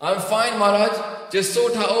 I'm fine, Maharaj, just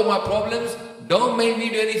sort out all my problems. Don't make me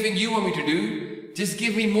do anything you want me to do. Just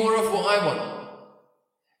give me more of what I want.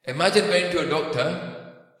 Imagine going to a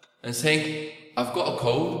doctor and saying, I've got a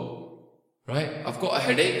cold, right? I've got a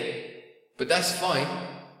headache, but that's fine.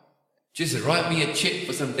 Just write me a check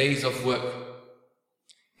for some days off work.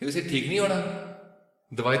 He will say, "Theek nahi hona.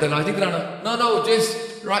 Dawai da ilaaj nahi karana." No,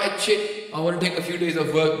 just write a check. I want to take a few days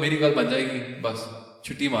of work. Meri gal ban jayegi. Bas,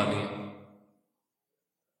 chutti marni hai.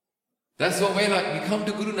 That's what we're like. We come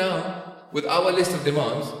to Guru now with our list of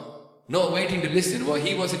demands, not waiting to listen what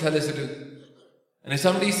he wants to tell us to do. And if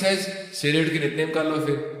somebody says, "Sere utke nitnem kar lo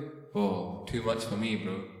fir," oh, too much for me,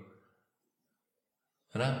 bro.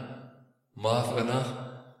 Hai na? Maaf karna.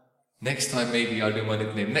 Next time maybe I'll do my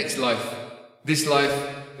nitnem. Next life. This life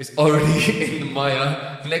is already in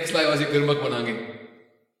Maya. Next life was Gurmukh banange.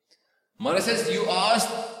 Maharaj says, you ask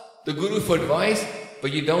the Guru for advice,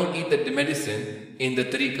 but you don't eat the medicine in the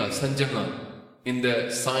tariqa, sanjamna, in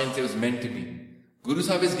the science it was meant to be. Guru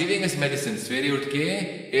Sahib is giving us medicine. Swere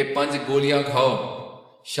utke, ye 5 goliyan khao.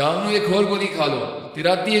 Sham nu ek aur goli kha lo.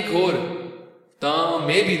 Tirati ek aur. Ta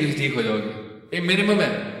maybe this theek ho jaoge. Ye minimum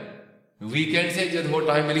hai. Weekend se jab ho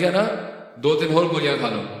time mil gaya na, 2-3 aur goliyan kha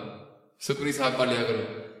lo. Sukri Sahib pad liya karo.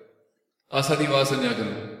 Asa di awaaz sun liya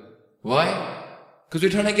karo. Why? Because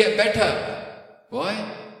we're trying to get better.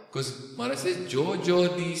 Why? Because Maharaj says, Jo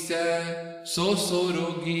disa, so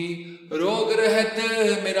rogi, rog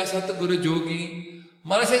rahat, mera satguru jogi.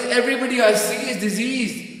 Maharaj says, everybody I see is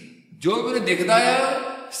diseased. Jo mujhe dikhda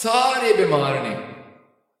hai, sare bimar ne.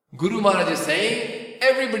 Guru Maharaj is saying,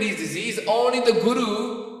 everybody is diseased, only the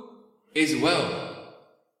Guru is well.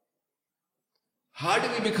 How do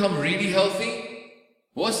we become really healthy?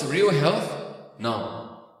 What's real health?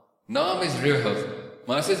 Naam. Naam is real health.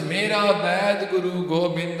 Maharaj says, Mera Vaid Guru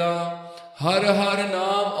Gobinda, Har Har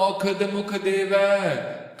Naam Aukhad Mukh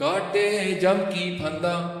Deva, Kate Jam Ki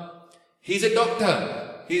Phanda. He's a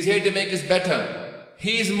doctor. He's here to make us better.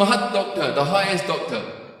 He is Mahat Doctor, the highest doctor.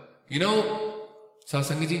 You know,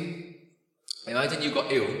 Satsang ji, imagine you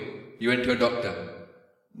got ill. You went to a doctor.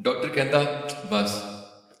 Doctor kehta, bas,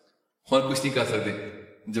 hon kuch nahi kar sakte.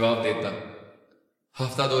 Jawab deta.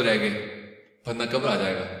 Hafta 2 reh gaye. Banda घबरा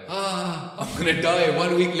जाएगा. I'm going to die.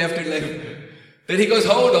 1 week left in life. Then he goes,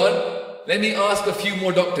 hold on. Let me ask a few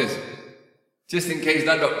more doctors. Just in case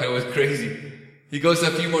that doctor was crazy. He goes to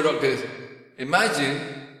a few more doctors. Imagine,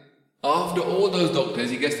 after all those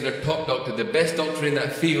doctors, he gets to the top doctor, the best doctor in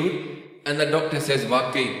that field, and the doctor says,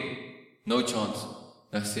 Waqai, no chance.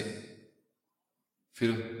 That's it.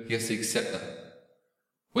 He has to accept that.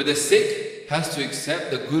 Where the Sikh has to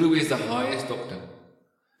accept the Guru is the highest doctor.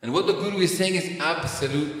 And what the Guru is saying is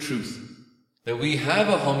absolute truth. That we have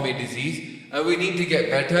a homemade disease and we need to get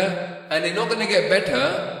better. And they're not going to get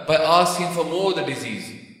better by asking for more of the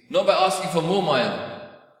disease. Not by asking for more Maya.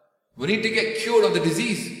 We need to get cured of the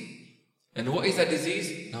disease. And what is that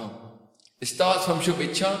disease? No. It starts from Shubh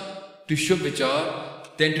Ichha to Shubh Vichar,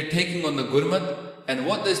 then to taking on the Gurmat. And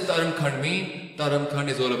what does Dharam Khand mean? Dharam Khand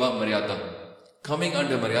is all about Maryada. Coming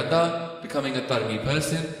under Maryada, becoming a Dharmi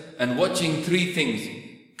person, and watching 3 things.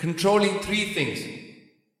 Controlling 3 things.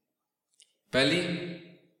 Pehli,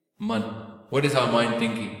 man. What is our mind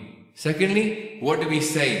thinking? Secondly, what do we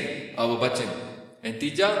say? Our bachan. And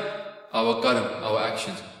tija, our karma, our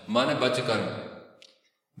actions. Man, bacha, karma.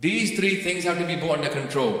 These 3 things have to be brought under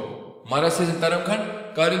control. Maharaj says in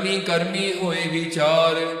Dharamkhand, Karmi karmi hoye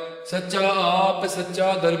vichar, Sacha aap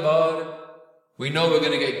sacha darbar. We know we're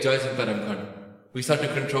going to get judged in Dharamkhand. We start to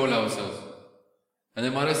control ourselves. And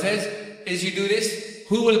then Maharaj says, as you do this,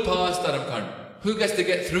 who will pass Dharam Khand? Who gets to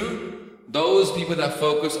get through? Those people that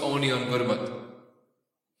focus only on Gurmat.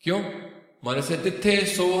 Kyun? Maharaj said, Tithe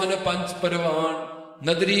Sohan Panch Parvan,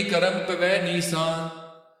 Nadri Karam Pave Nisan.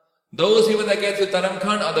 Those people that get through Dharam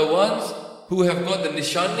Khand are the ones who have got the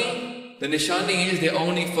Nishani. The Nishani is they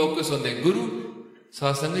only focus on their Guru.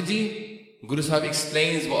 Sasangat ji, Guru Sahib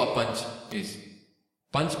explains what a Panch is.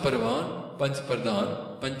 Panch Parvan, Panch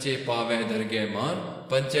Pardhan, Panche Pave Darge Man,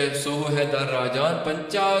 Panche Soh Hai Dar Rajan,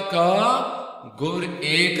 Pancha Ka Gur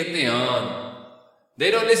Ek Dhyan.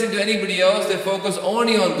 They don't listen to anybody else, they focus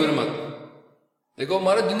only on Gurmat. They go,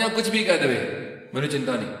 Maharaj, dunya kuch bhi keh deve, mujhe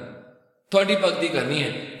chinta nahi. Thodi bhakti karni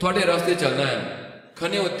hai, thode raste chalna hai.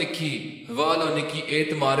 Khane o tikhi, wal o nikhi,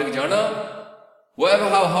 et marg jana. Whatever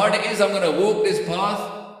how hard it is, I'm going to walk this path,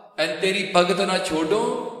 and teri bhagat na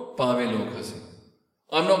chodo, paave log hase.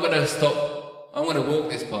 I'm not going to stop. I'm going to walk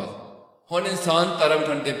this path. Hon insan Dharam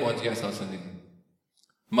Khand te pahunch gaya sasan.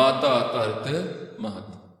 Mata Tart Mahat.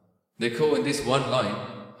 Dekho, in this one line,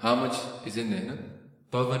 how much is in there? Na?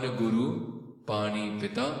 Pavan Guru, Pani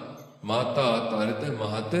Pita, Mata Tart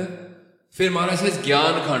Mahat. Fir Maharaj says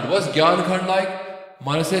Gyan Khand. What's Gyan Khand like?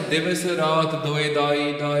 Maharaj said Divas Raat Doe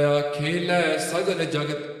Dai Daya Khela Sagal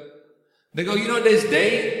Jagat. They go, you know, there's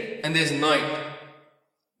day and there's night.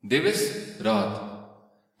 Divas Raat.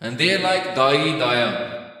 And they are like Dai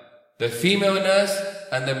Daya, the femaleness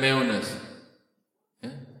and the maleness. Yeah?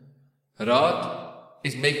 Raat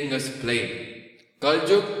is making us play.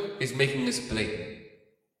 Kaljug is making us play.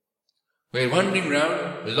 We're wandering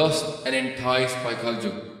around, lost and enticed by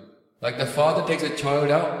Kaljug. Like the father takes a child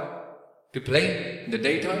out to play in the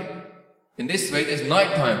daytime. In this way, there's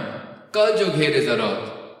night time. Kaljug here is a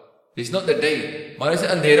Raat. It's not the day. Maharaj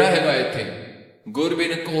said, Andhera hai gaye the. Gur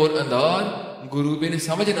bin kor andar. Guru bin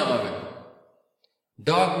samajh na aave.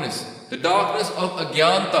 Darkness, the darkness of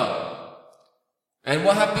agyanta. And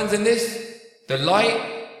what happens in this? The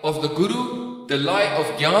light of the Guru, the light of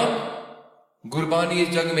Gyan. Gurbani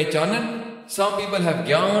is jag mein chanan. Some people have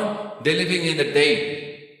Gyan, they're living in the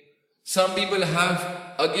day. Some people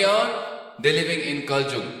have Agyan, they're living in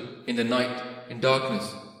Kaljug, in the night, in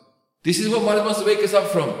darkness. This is what Maharaj wants to wake us up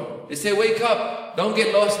from. They say, wake up, don't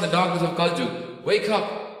get lost in the darkness of Kaljug. Wake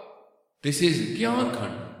up. This is Gyan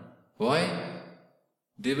Khand. Why?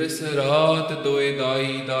 Divas Raat Doe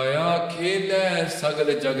Dai Daya Khela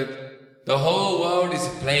Sagal Jagat. The whole world is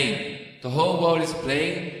playing. The whole world is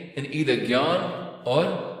playing in either Gyan or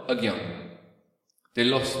Agyan. They're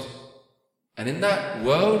lost. And in that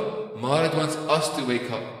world, Maharaj wants us to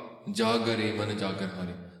wake up. Jagare man jagar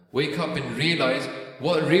hari. Wake up and realize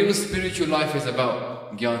what real spiritual life is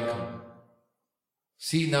about. Gyan Khand.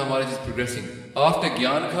 See, now Maharaj is progressing. After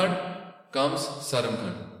Gyan Khand comes Saram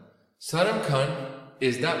Khand. Saram Khand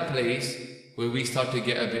is that place where we start to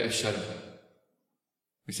get a bit of sharm.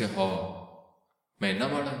 We say, oh, main na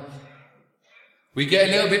mara. We get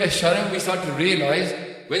a little bit of sharm, we start to realize,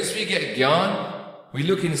 once we get Gyan, we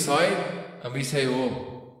look inside and we say,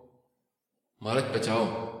 oh, Maharaj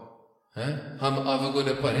bachao. Hum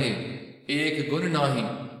avagun pare, ek gun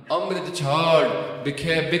nahi, amrit chhad,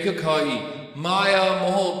 bikhe bik khai, maya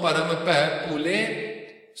moh param pe pule,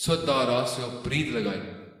 Swadara se breathe lagai.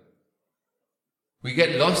 We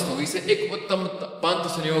get lost and we say, Ek uttam pant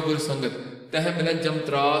sanyo gur sangat. Teh milan jam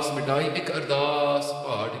tras midai ek ardas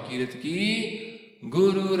paad kirat ki.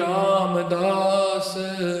 Guru Ramdas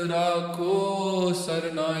rakho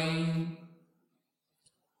sarnai.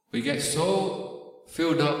 We get so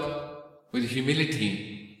filled up with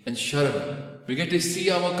humility and sharm. We get to see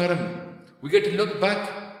our karma. We get to look back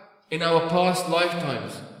in our past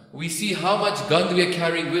lifetimes. We see how much gand we are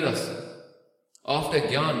carrying with us. After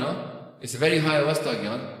Gyan, it's a very high avastha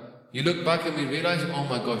Gyan. You look back and we realize, oh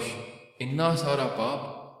my gosh, inna sara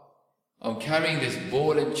paap. I'm carrying this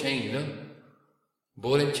ball and chain.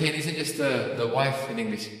 Ball and chain isn't just the wife in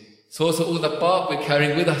English. It's also all the paap we're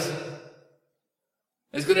carrying with us.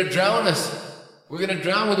 It's going to drown us. We're going to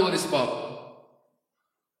drown with all this paap.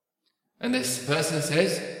 And this person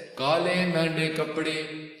says, Kale mande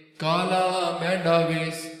kapde, kala manda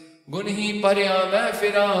ves. Gunhi parya main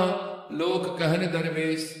fira, log kahan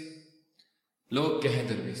darves. Log kahan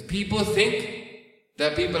darves. People think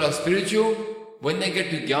that people are spiritual. When they get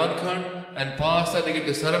to Gyan Khand and past that they get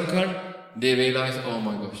to Saram Khand, they realize, oh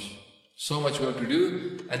my gosh, so much work to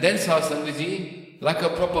do. And then Sasangaji, like a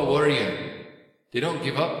proper warrior, they don't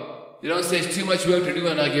give up. They don't say it's too much work to do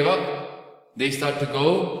and I give up. They start to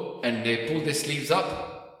go and they pull their sleeves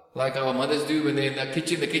up, like our mothers do when they're in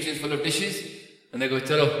the kitchen's full of dishes, and they go,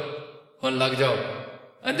 chalo, hon lag jao.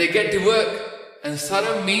 And they get to work. And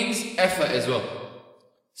saram means effort as well.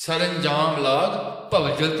 Saranjam lag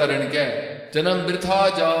pavjal taran ke. Janam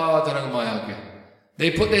birtha ja tarang maya ke.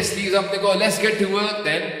 They put their sleeves up, they go, let's get to work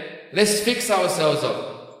then. Let's fix ourselves up.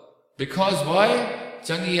 Because why?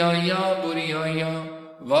 Changi aaya, buri aaya,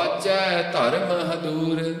 vacha taram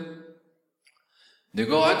hadur. They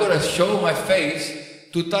go, I gotta show my face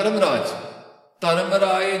to Taramraj.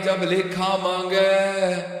 Taramraj jab lekha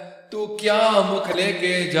mange, tu kya mukh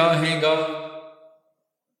leke jahega?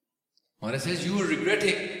 Maharaj says, you will regret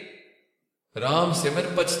it. Ram simar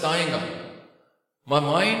pachtayenga. My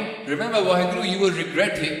mind, remember Vaheguru, you will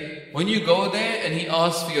regret it. When you go there and he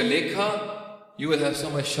asks for your lekha, you will have so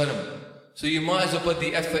much sharam. So you might as well put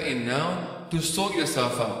the effort in now to sort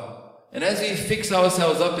yourself out. And as we fix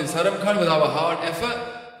ourselves up in Saramkhand with our hard effort,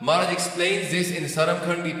 Maharaj explains this in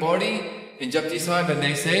Saramkhandi Pauri, in Japji Sahib, and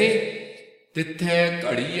they say, Tithe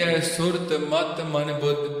kadiye surt mat man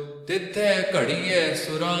buddh, Tithe kadiye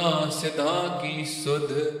sura siddha ki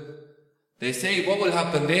sudh. They say, what will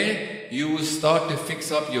happen there? You will start to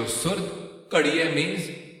fix up your surt. Kadiye means,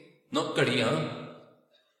 not kadiya.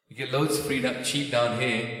 You get loads free cheap down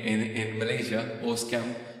here in Malaysia, or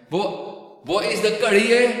scam. What is the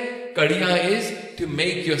kadiye? Kadiya is to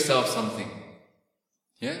make yourself something.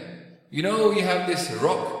 Yeah? You know, you have this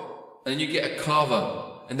rock, and you get a carver.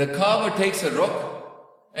 And the carver takes a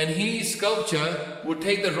rock, and his sculpture will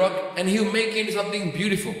take the rock, and he'll make it into something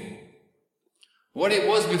beautiful. What it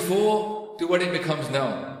was before to what it becomes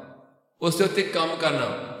now. Usse utte kam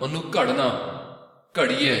karna, onu kadna,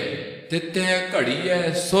 kadiye, titte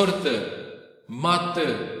kadiye, surt, mat,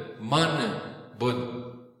 man,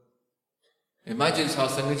 buddh. Imagine,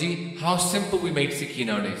 Sasangaji, how simple we made Sikhi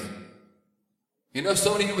nowadays. You know,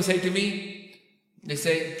 so many people say to me, they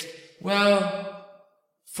say, well,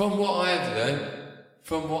 from what I have learned,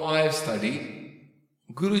 from what I have studied,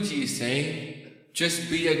 Guruji is saying, just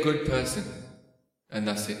be a good person. And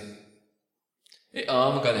that's it. ਇਹ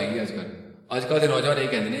ਆਮ ਗੱਲ ਹੈਗੀ ਅੱਜ ਕੱਲ ਦੇ ਨੌਜਵਾਨ ਇਹ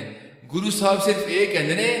ਕਹਿੰਦੇ ਨੇ ਗੁਰੂ ਸਾਹਿਬ ਸਿਰਫ ਇਹ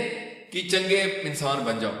ਕਹਿੰਦੇ ਨੇ ਕਿ ਚੰਗੇ ਇਨਸਾਨ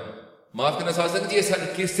ਬਣ ਜਾਓ ਮਾਫ ਕਰਨਾ ਸਾਧ ਜੀ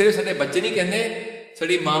ਇਹ ਸਿਰਫ ਸਾਡੇ ਬੱਚੇ ਨਹੀਂ ਕਹਿੰਦੇ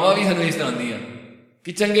ਸਾਡੀ ਮਾਵਾਂ ਵੀ ਸਾਨੂੰ ਇਸ ਤਰ੍ਹਾਂ ਦੀਆਂ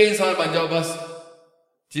ਕਿ ਚੰਗੇ ਇਨਸਾਨ ਬਣ ਜਾਓ ਬਸ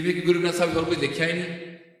ਜਿਵੇਂ ਕਿ ਗੁਰੂ ਗ੍ਰੰਥ ਸਾਹਿਬ ਹੋਰ ਕੁਝ ਲਿਖਿਆ ਹੀ ਨਹੀਂ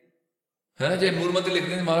ਹੈ ਜੇ ਮੂਲ ਮੰਤਰ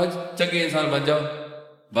ਲਿਖਦੇ ਨੇ ਮਹਾਰਾਜ ਚੰਗੇ ਇਨਸਾਨ ਬਣ ਜਾਓ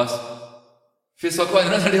ਬਸ ਫਿਰ ਸੌਖਾ ਹੋ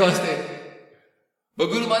ਜਾਣਾ ਸਾਡੇ ਵਾਸਤੇ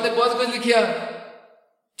ਗੁਰੂ ਮਾਨ ਨੇ ਬਹੁਤ ਕੁਝ ਲਿਖਿਆ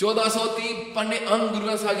 1430 ਪੰਨੇ ਅੰਗ ਗੁਰੂ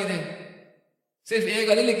ਗ੍ਰੰਥ ਸਾਹਿਬ ਜੀ ਦੇ सिर्फ एक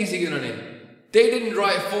गल लिखी सी उन्होंने they didn't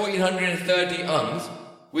write 1430 angs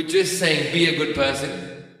with just saying be a good person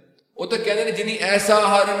वो तो कहते हैं जिनी ऐसा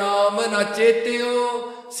हर नाम ना चेत्यो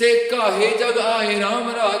से काहे जग आए राम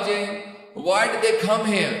राजे why did they come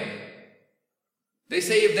here they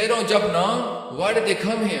say if they don't jap naam why did they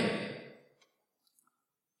come here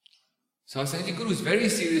so Sahaji Guru is very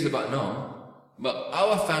serious about naam but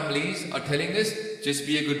our families are telling us just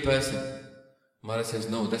be a good person Maharaj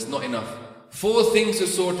says no that's not enough 4 things to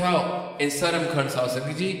sort out in Saramkhand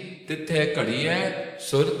Sasangi ji. Tithe kadiye,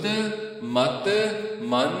 surt, mat,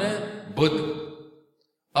 man, buddh.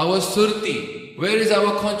 Our surti, where is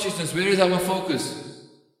our consciousness? Where is our focus?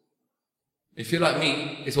 If you're like me,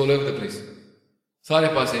 it's all over the place. Sare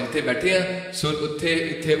paase, itthe baithe hain, surt utthe,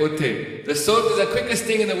 itthe utthe. The surt is the quickest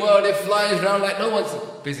thing in the world. It flies around like no one's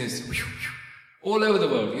business. All over the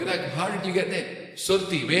world. You're like, how did you get there?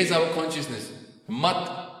 Surti, where is our consciousness?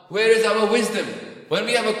 Mat, where is our wisdom? When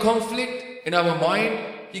we have a conflict in our mind,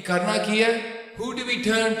 ki karna ki hai? Who do we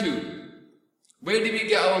turn to? Where do we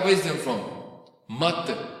get our wisdom from?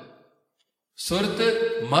 Mat. Surt,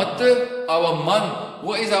 mat, our man.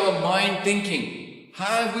 What is our mind thinking?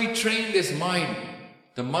 How have we trained this mind?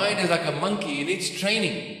 The mind is like a monkey, it needs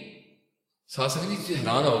training. Sasangi ji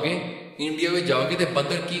हैरान होगे India में जाओगे तो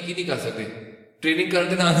बंदर की नहीं कर सकते ट्रेनिंग कर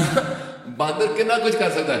देना बंदर कितना कुछ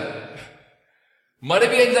कर सकता है मारे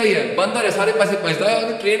भी ऐसा ही है बंदर है सारे पासे बचता है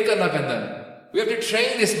और ट्रेन करना पड़ता है we have to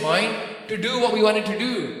train this mind to do what we want it to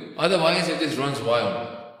do otherwise it just runs wild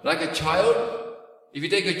like a child if you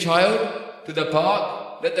take a child to the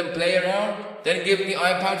park let them play around then give them the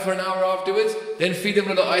iPad for an hour afterwards then feed them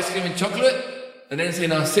a little ice cream and chocolate and then say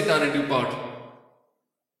now sit down and do part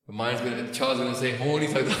the mind's gonna the child's gonna say holy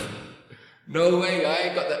fuck no way I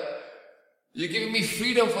ain't got that you're giving me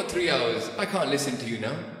freedom for 3 hours I can't listen to you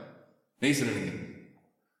now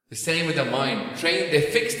the same with the mind train they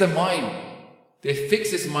fix the mind they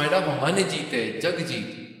fix this mind up manajite jagjeet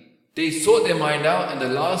they sort their mind out and the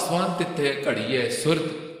last one tithe kadiye surt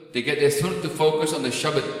they get their surt to focus on the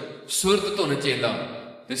shabad surt to nachela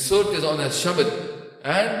the surt is on the shabad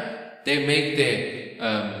and they make their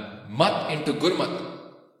mat into gurmat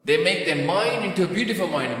they make their mind into a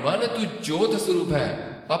beautiful mind man tu jyot swarup hai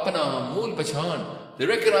apna mool pachan they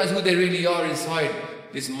recognize who they really are inside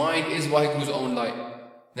this mind is Vaheguru's own light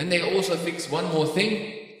Then they also fix one more thing,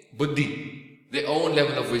 buddhi, their own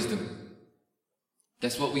level of wisdom.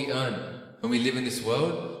 That's what we earn. When we live in this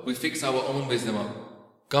world, we fix our own wisdom up.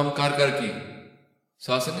 काम कर करके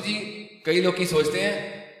सासंग जी कई लोग की सोचते हैं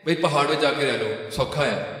भाई पहाड़ में जाके रह लो सौखा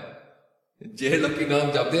है जे लोग की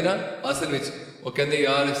नाम जपते ना असल में वो कहते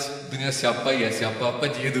यार इस दुनिया स्यापा ही है स्यापा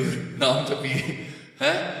भजिए दूर नाम जपिए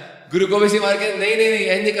हैं गुरु गोबिंद सिंह महाराज कहते नहीं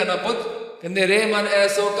ऐ नहीं करना पुत कहते रे मन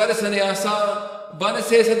ऐसो कर सन्यासा बन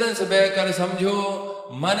से सदन सबे कर समझो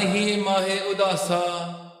मन ही माहे उदासा.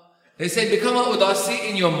 They say become udasi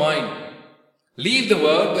in your mind. Leave the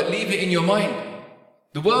world but leave it in your mind.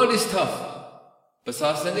 The world is tough, but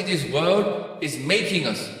Satsangaji's world is making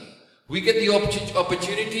us. We get the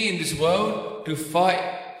opportunity in this world to fight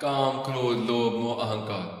Kam, Krodh, Lobh, Moh,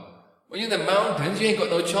 Ahankar. When you're in the mountains, you ain't got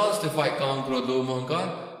no chance to fight Kam, Krodh, Lobh, Moh,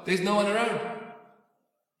 Ahankar. There's no one around.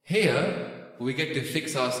 Here, we get to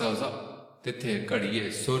fix ourselves up. Tithe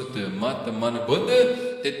kadiye surt mat man buddh,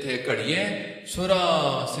 tithe kadiye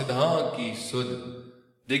sura siddha ki sudh.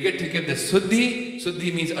 They get to get the suddhi.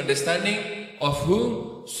 Suddhi means understanding of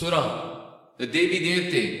whom? Sura, the Devi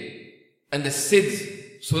Devte, and the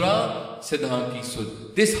Siddhs, Sura, Siddha ki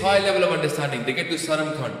Sudh. This high level of understanding, they get to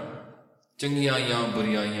Saram Khand. Changiyan,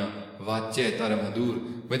 Buriyan, Vache,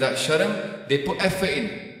 Taram, with that Sharam, they put effort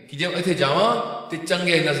in. Ki jab ithe jawa, te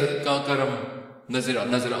change nazar ka karam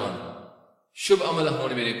nazar aan. Shubh amal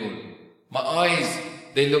hone mere kol. My eyes,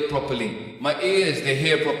 they look properly. My ears, they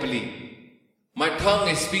hear properly. My tongue,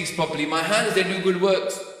 it speaks properly. My hands, they do good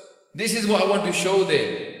works. This is what I want to show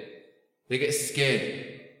them. They get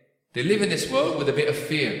scared. They live in this world with a bit of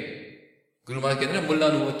fear. Guru Maharaj कहते हैं मुल्ला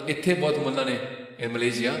नु इत्थे बहुत मुल्ला ने in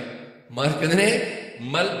Malaysia मार कहते हैं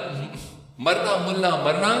मरना मुल्ला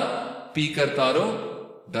मरना पी कर तारो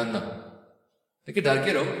डरना. लेकिन डर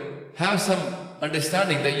के रहो. Have some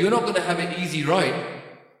understanding that you're not going to have an easy ride.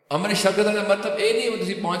 अमृत शब्द का मतलब ये नहीं है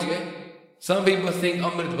कि तुम पहुंच गए. Some people think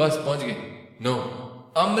अमृत बस पहुंच गए. No.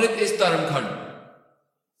 Amrit is Taram Khand.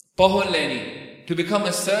 Pahol Leni. To become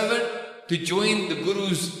a servant, to join the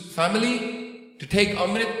Guru's family, to take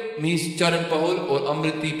Amrit means Charan Pahol or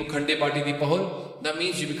Amriti Khande Party Di Pahol. That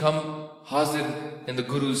means you become Hazir in the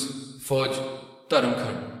Guru's forge, Taram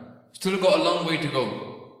Khand. Still got a long way to go.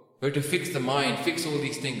 We have to fix the mind, fix all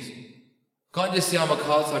these things. Can't just say I'm a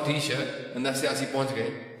Khalsa t-shirt and that's it, asi pahunch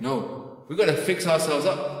gaye. No. We've got to fix ourselves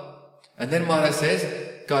up. And then Maharaj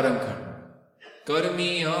says, Karam Khand.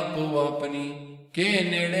 Karmi apo apani ke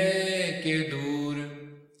nede ke dur.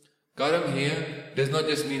 Karam here does not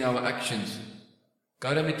just mean our actions.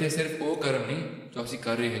 Karam इतने सिर्फ वो कर्म नहीं जो ਅਸੀਂ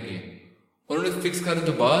कर रहे हैं. उन्होंने फिक्स करने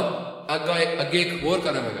तो बाद आगे एक और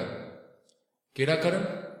कर्म है. केड़ा कर्म?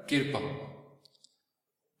 कृपा.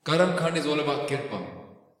 Karam Khand is all about kirpa.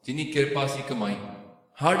 Jini kirpa si kamai.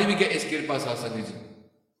 How do we get his kirpa, Sasangaji?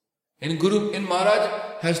 In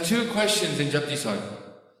Maharaj has two questions in Japji Sahib.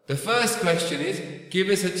 The first question is, Kiv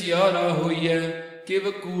sachiara hoiye,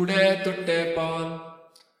 kiv kude tutte pal.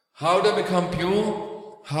 How do I become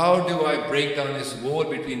pure? How do I break down this wall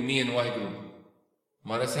between me and Vaheguru?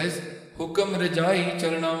 Maharaj says, Hukam rajai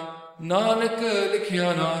chalna, Nanak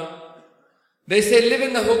likhya naal. They say, live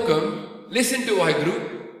in the hukam, listen to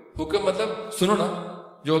Vaheguru. Hukam matlab, suno na,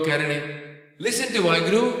 jo keh rahe ne. Listen to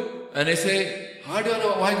Vaheguru, and they say, how do I know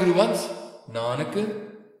what Vaheguru wants? Nanak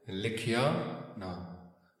likhya naal.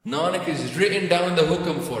 Nanak is written down the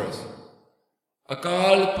hukam for us.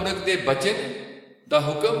 Akal Purakh de bachin, the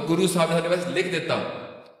hukam Guru Sahib ne bas likh deta.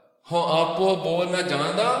 Ho aapo bolna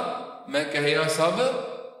janda, main kahya sab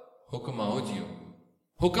hukam aao jiyo.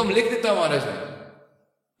 Hukam likh deta Maharaj ne.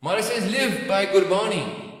 Maharaj says live by Gurbani.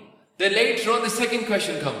 Then later on the second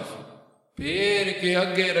question comes. Pir ke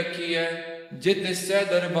agge rakhi hai, jit se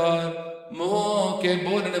darbar, moh ke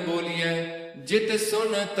bolne boli hai, jit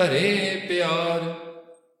sun tare pyar.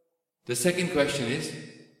 The second question is,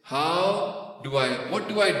 what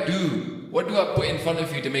do I do? What do I put in front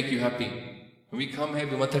of you to make you happy? When we come here,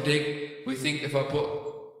 we matha take, we think if I put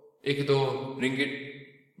 1-2 ringgit,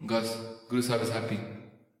 Gus, Guru Sahib is happy.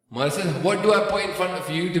 Maharaj says, what do I put in front of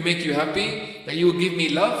you to make you happy? That you will give me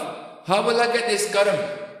love? How will I get this karam?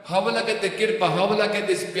 How will I get the kirpa? How will I get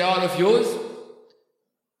this pyar of yours?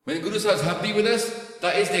 When Guru Sahib is happy with us,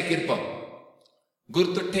 that is their kirpa. Gur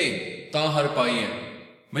tutte, ta har paiye.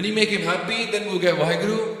 When you make him happy, then we'll get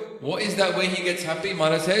Vaheguru. What is that way he gets happy?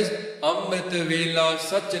 Maharaj says, Amrit vela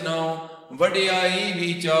sachnao vadiyai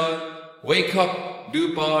vichar. Wake up,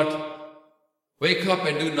 do part. Wake up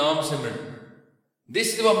and do Naam Simran.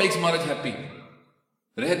 This is what makes Maharaj happy.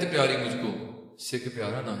 Rehat pyari mujhko, Sikh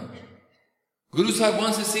pyara na hai. Guru Sahib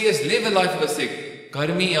wants to see us live a life of a Sikh.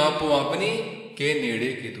 Karmi aapo apani ke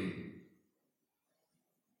nede ke dur.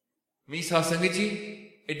 Me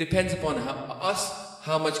Sasangaji, it depends upon us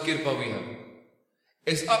how much kirpa we have.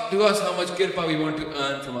 It's up to us how much kirpa we want to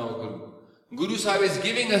earn from our Guru. Guru Sahib is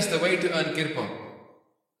giving us the way to earn kirpa.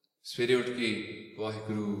 Svere utھ ke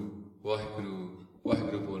Vaheguru, Vaheguru,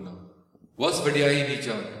 Vaheguru bolna. What's vadiyai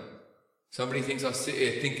vichar? Somebody thinks I'm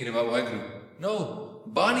thinking about Vaheguru. No,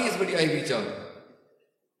 Bani is vadiyai vichar.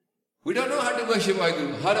 We don't know how to worship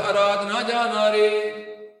Vaheguru. Har aradhana janare.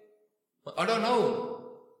 I don't know.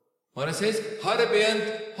 Maharaj says, Har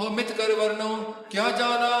beyant ho mit kar varno kya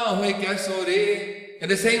jana hoye kaiso re. In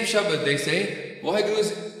the same Shabad they say, Vaheguru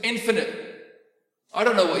is infinite. I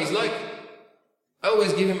don't know what he's like. I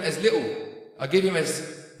always give him as little. I give him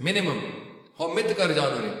as minimum. Ho mit kar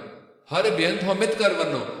jana re. Har beyant ho mit kar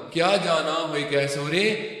varno kya jana hoye kaiso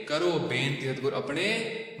re. Karo beyant gur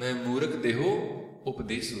apne main murख deho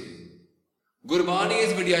उपदेश re. Gurbani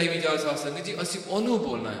is vadiyai vichar satsang ji. Assi onu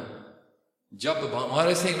bolna hai. Jab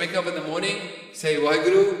Maharaj saying, wake up in the morning, say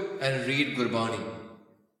Vaheguru and read Gurbani.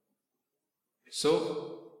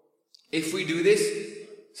 So, if we do this,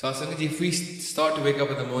 Satsangaji, if we start to wake up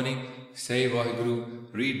in the morning, say Vaheguru,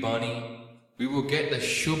 read Bani, we will get the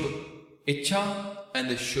Shubh Ichha and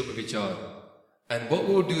the Shubh Vichar. And what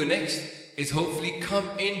we will do next is hopefully come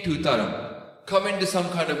into Dharam, come into some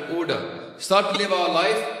kind of order, start to live our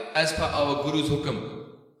life as per our Guru's hukam,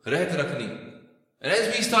 Rehat Rakhni. And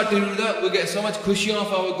as we start to do that, we'll get so much khushi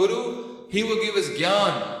of our Guru, he will give us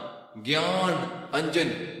Gyan, Gyan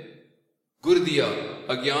Anjan, Gurdiya,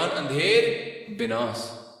 Agyan Andher,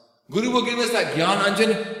 Binas. Guru will give us that Gyan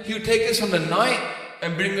Anjan, he will take us from the night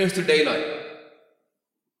and bring us to daylight.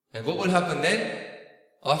 And what will happen then?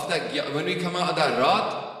 After that, when we come out of that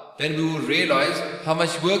Raat, then we will realize how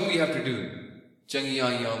much work we have to do.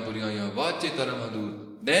 Changiyayam, Buriyayam, Vache Taram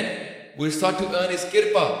Hadur. Then we'll start to earn his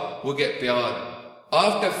kirpa, we'll get pyar.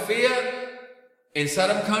 After fear, in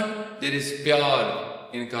Saramkhand, there is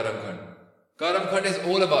pyar in Karamkhand. Karamkhand is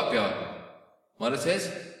all about pyar. Maharaj says,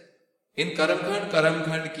 in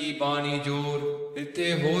Karamkhand ki bani jor,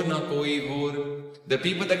 itte hor na koi hor. The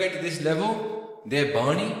people that get to this level, their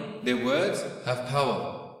bani, their words have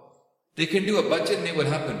power. They can do a bachan and it will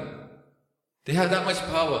happen. They have that much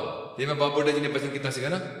power. Deva Babuda ji ne bachan kitna siga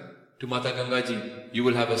na? To Mata Ganga ji, you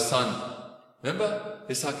will have a son. Remember?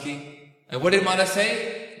 Visakhi. And what did Mana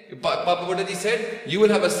say? Baba Buddhaji said, you will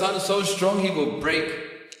have a son so strong he will break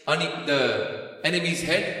the enemy's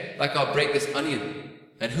head like I'll break this onion.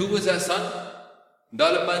 And who was that son?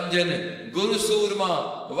 Dalpanjan, Guru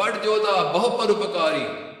Surma, Vadjoda,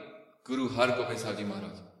 Bahuparupakari, Guru Har Gobind Sahib Ji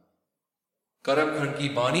Maharaj. Karamkhand ki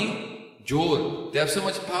Bani, Jor. They have so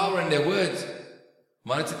much power in their words.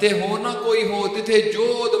 Maharaj, tithe ho na koi ho, tithe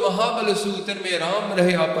jod mahabal sutan me ram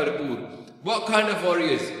rahe aparpur. What kind of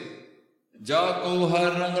warriors? Jako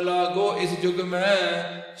har rang lago is jug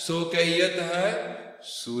mein so kahiyat hai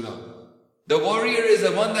sura. The warrior is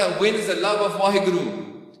the one that wins the love of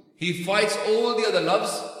Vaheguru. He fights all the other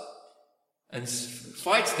loves and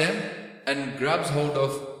fights them and grabs hold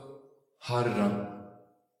of har rang.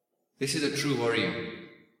 This is a true warrior.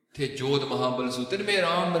 The jod mahabal sutan mein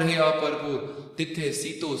ram rahe aparpur. Tithe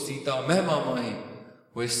sito sita mehma mahe.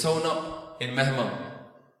 We're sewn up in mehma.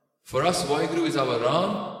 For us, Vaheguru is our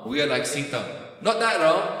Ram, we are like Sita. Not that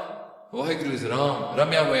Ram, Vaheguru is Ram,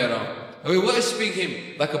 Ramya Vaya Ram. And we're worshipping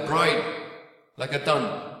him like a bride, like a tan,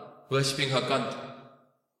 worshipping her kant.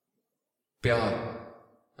 Pyar.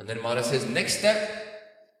 And then Maharaj says, next step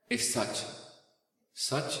is Sach.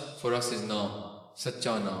 Sach for us is Naam,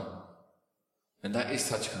 Sacha Naam. And that is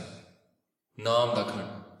Sachkhand. Naam da Khand.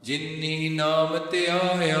 Jinni naam te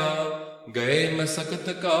aaya, gaye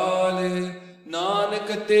masakat kaal.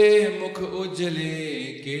 Nanak te mukh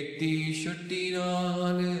ujle keti shutti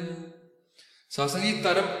naal. Sasangi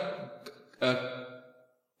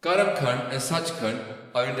Karamkhand and Sachkhand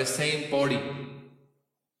are in the same body.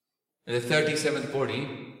 In the 37th body,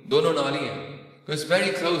 dono naal hi hai. Because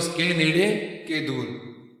very close, ke nede, ke dur.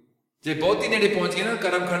 Je bahut hi nede pahunch gaye na,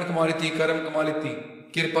 Karamkhand kama liti, Karam kama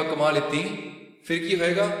liti, Kirpa kama liti, fir ki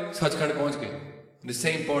hoega, Sachkhand pahunch gaye. In the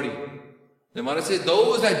same body. The Maharaj says,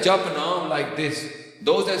 those that jap naam like this,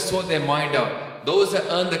 those that sort their mind out, those that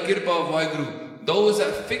earn the kirpa of Vaheguru, those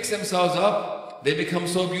that fix themselves up, they become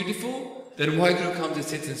so beautiful that Vaheguru comes and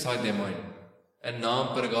sits inside their mind. And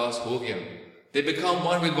naam pargas ho gaya. They become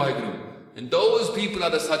one with Vaheguru. And those people are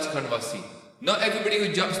the Sachkhand Vasi. Not everybody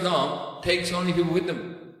who japs naam takes only people with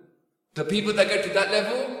them. The people that get to that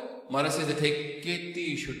level, Maharaj says they take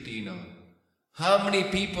keti shutti naam. How many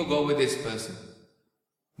people go with this person?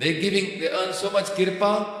 They earn so much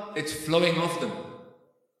kirpa, it's flowing off them.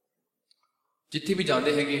 जिथे भी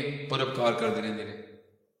जाते हैं परोपकार करते रहते हैं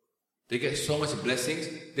They get so much blessings.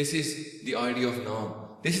 This is the idea of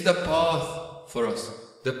Naam. This is the path for us.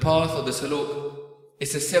 The path of the Salok.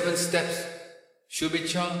 It's the 7 steps.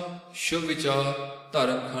 Shubhicha, Shubhichar,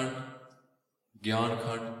 Dharamkhand,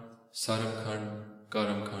 Gyankhand, Saramkhand,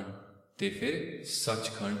 Karamkhand. Te fir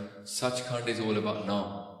Sachkhand. Sachkhand is all about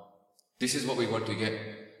Naam. This is what we want to get.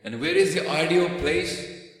 And where is the ideal place?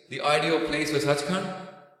 The ideal place for Sachkhand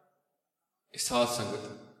is Sath Sangat.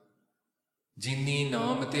 Jinni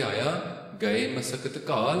naam te aaya, gaye masakat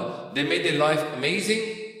kaal. They made their life amazing.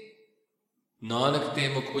 Nanak te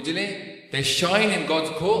mukh ujle. They shine in God's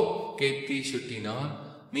court. Keti shutti naal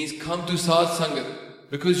means come to Sath Sangat,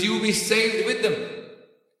 because you will be saved with them.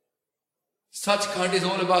 Sachkhand is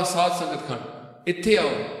all about Sath Sangat Khand. Itthe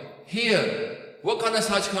aao. Here. What kind of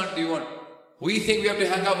Sachkhand do you want? We think we have to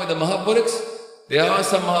hang out with the Mahapurukhs. There are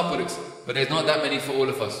some Mahapurukhs, but there's not that many for all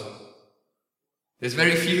of us. There's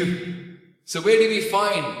very few. So where do we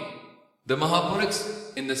find the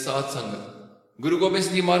Mahapurukhs? In the Sath Sangat. Guru Gobind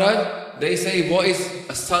Singh Maharaj, they say, what is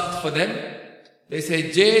a Sant for them? They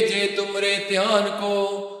say, Je je tumre dhyan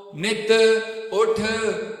ko nit uth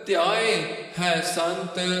dhyaye hai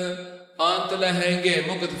Sant, ant lahenge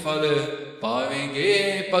mukt phal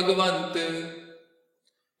pavenge Bhagwant.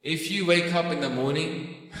 If you wake up in the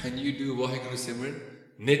morning and you do Vaheguru Simran,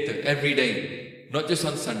 nit, every day, not just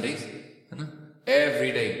on Sundays,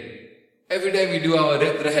 every day. Every day we do our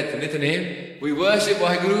Rahat, Nithanem, we worship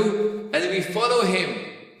Vaheguru and we follow him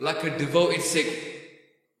like a devoted Sikh,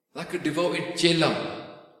 like a devoted Chela.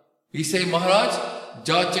 We say, Maharaj,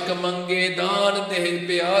 Jachak mange daan deh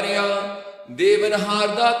pyarya, Devan har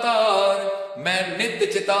datar, man nit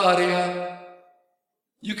chitarya.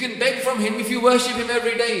 You can beg from him if you worship him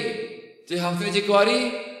every day.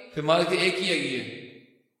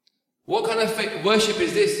 What kind of worship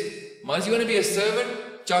is this? Maharaj, you want to be a servant?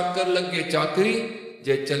 Chakar lage chakri,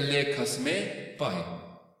 je challe khasme pai.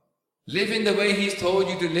 Live in the way he's told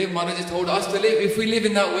you to live. Maharaj has told us to live. If we live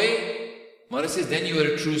in that way, Maharaj says, then you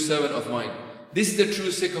are a true servant of mine. This is the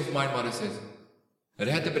true Sikh of mine, Maharaj says.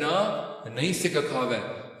 Rehat bina nahi Sikh khave.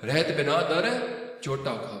 Rehat bina dar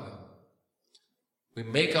chota khave. We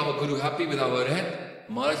make our Guru happy with our Rehat.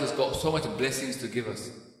 Maharaj has got so much blessings to give us.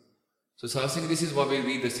 So Satsang, this is why we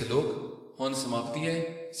read the Salok. Hon samapti hai,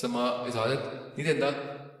 sama izadat nahi denda.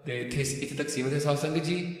 Ithe tak seemat hai Satsang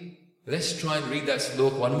ji. Let's try and read that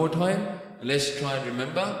Salok one more time. And let's try and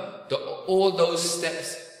remember all those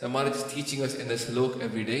steps that Maharaj is teaching us in the Salok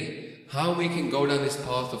every day. How we can go down this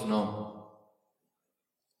path of Naam.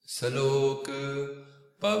 Salok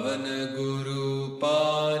Pavan Guru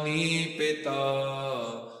Pani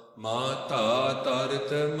Pita Mata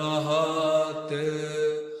Tart Mahat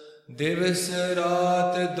Divas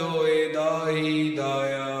Raat Doe Dahi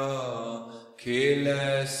Daya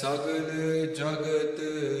Khele Sagal Jagat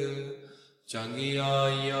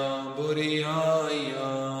Changiya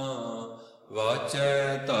Buriyaya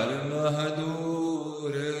Vache Dharm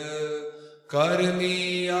Hadur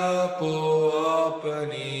Karmi Apo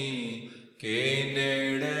Apani Ke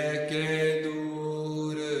nede ke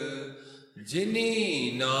dur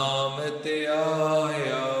Jini naam te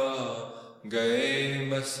aaya Gaye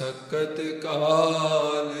masakat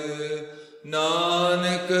kaal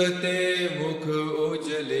Nanak te mukh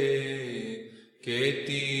ujle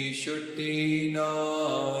Keti shutti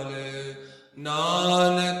naal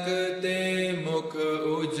Nanak te mukh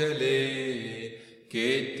ujle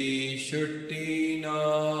Keti shutti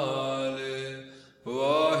naal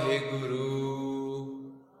Vaheguru,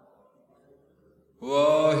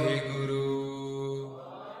 Vaheguru,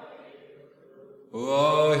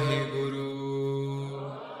 Vaheguru,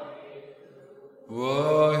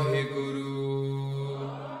 Vaheguru,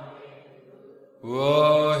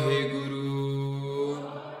 Vaheguru,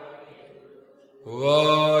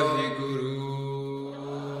 Vaheguru, Vaheguru,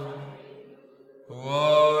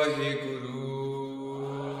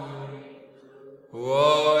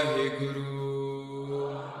 Vaheguru.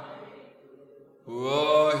 Vaheguru,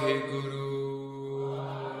 Vaheguru,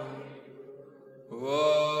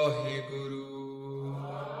 Vaheguru,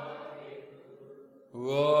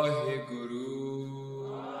 Vaheguru,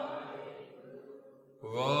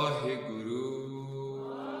 Vaheguru,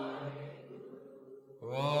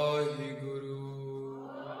 Vaheguru,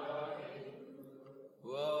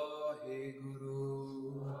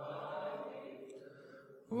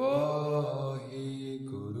 Vaheguru.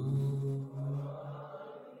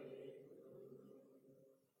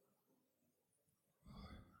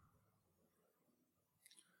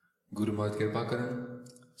 Guru Maharaj ਕਿਰਪਾ ਕਰਨ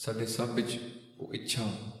ਸਾਡੇ ਸਭ ਵਿੱਚ ਉਹ ਇੱਛਾ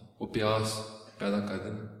ਉਹ ਪਿਆਸ ਪੈਦਾ ਕਰ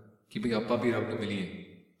ਦੇਣ ਕਿ ਭਈ ਆਪਾਂ ਵੀ ਰੱਬ ਨੂੰ ਮਿਲੀਏ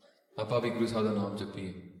ਆਪਾਂ ਵੀ ਗੁਰੂ ਸਾਹਿਬ ਦਾ ਨਾਮ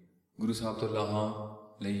ਜਪੀਏ ਗੁਰੂ ਸਾਹਿਬ ਤੋਂ ਲਾਹਾਂ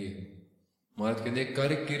ਲਈਏ महाराज कहते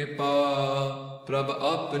कर कृपा प्रभ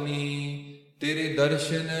अपनी तेरे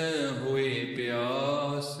दर्शन होए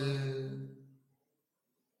प्यास.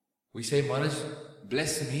 We say, Maharaj,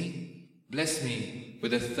 bless me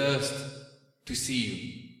with a thirst to see you.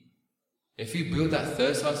 If you build that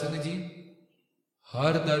thirst, Satsang ji,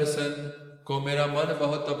 har darshan ko mera man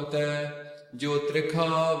bahut tapta hai, jo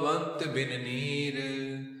trikhavant bin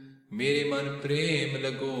neer, mere man prem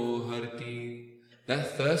lago har teer.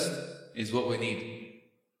 That thirst is what we need.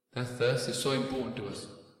 That thirst is so important to us.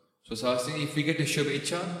 So Satsang ji, if we get to Shubh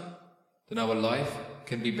Ichha, then our life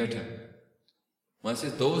can be better. One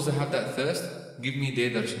says, those that have that thirst, give me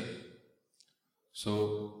their darshan.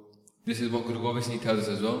 So, this is what Guru Gobind Singh tells us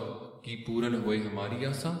as well, ki puran hoye hamari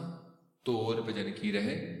aasa, tor bhajan ki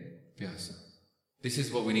rahe pyasa. This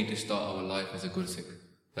is what we need to start our life as a Gursikh.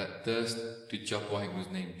 That thirst to jap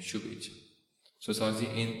Vaheguru's name, Shubh Ichha. So, Saji,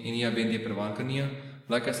 iniya bendi pravan karniya.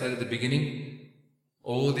 Like I said at the beginning,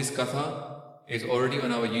 all this katha is already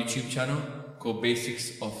on our YouTube channel called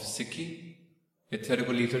Basics of Sikhi.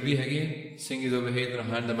 Theoretical leaflet bhi hai. Singh is over here, going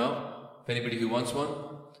to hand them out for anybody who wants one.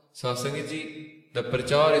 Satsang ji, the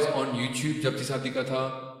prachar is on YouTube. Japji Sahib di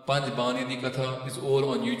katha, Panj Bani di katha is all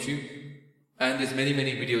on YouTube, and there's many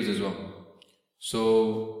videos as well.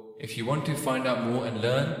 So if you want to find out more and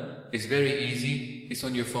learn, it's very easy. It's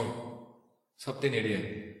on your phone. Sabte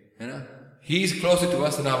nede hai. He's closer to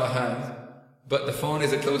us than our hand, but the phone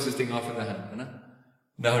is the closest thing after the hand.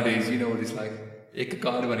 Nowadays, you know what it's like. Ek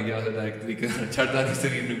card ban gaya hota ek tarike chhadda nahi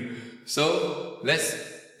shareer nu. So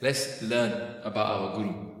let's learn about our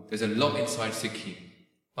Guru. There's a lot inside Sikhi.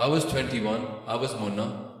 I was 21, I was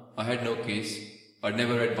Monna, I had no case, I'd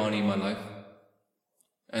never read Bani in my life.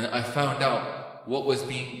 And I found out what was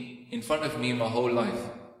being in front of me my whole life.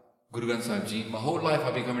 Guru Granth Sahib Ji. My whole life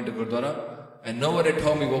I've been coming to Gurdwara, and no one had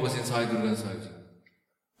told me what was inside Guru Granth Sahib Ji.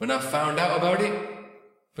 When I found out about it,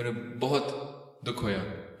 फिर बहुत दुख होया.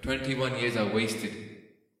 21 years I wasted.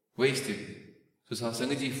 So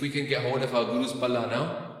Satsang ji, if we can get hold of our Guru's palla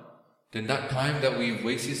now, then that time that we've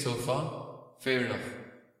wasted so far, fair enough.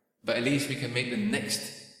 But at least we can make the next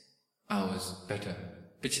hours better.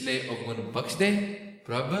 Pichle avgun baksh de,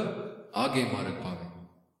 Prabhu, aage marag paave.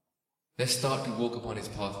 Let's start to walk upon his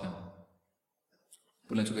path now.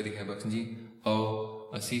 Pulna chuka dikhe Baksh ji, ao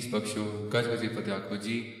asis baksho, gaj gaji patyakho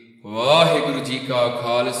ji, Vaheguru ji ka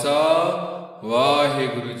khalsa,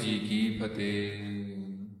 Vaheguru ji ki fateh.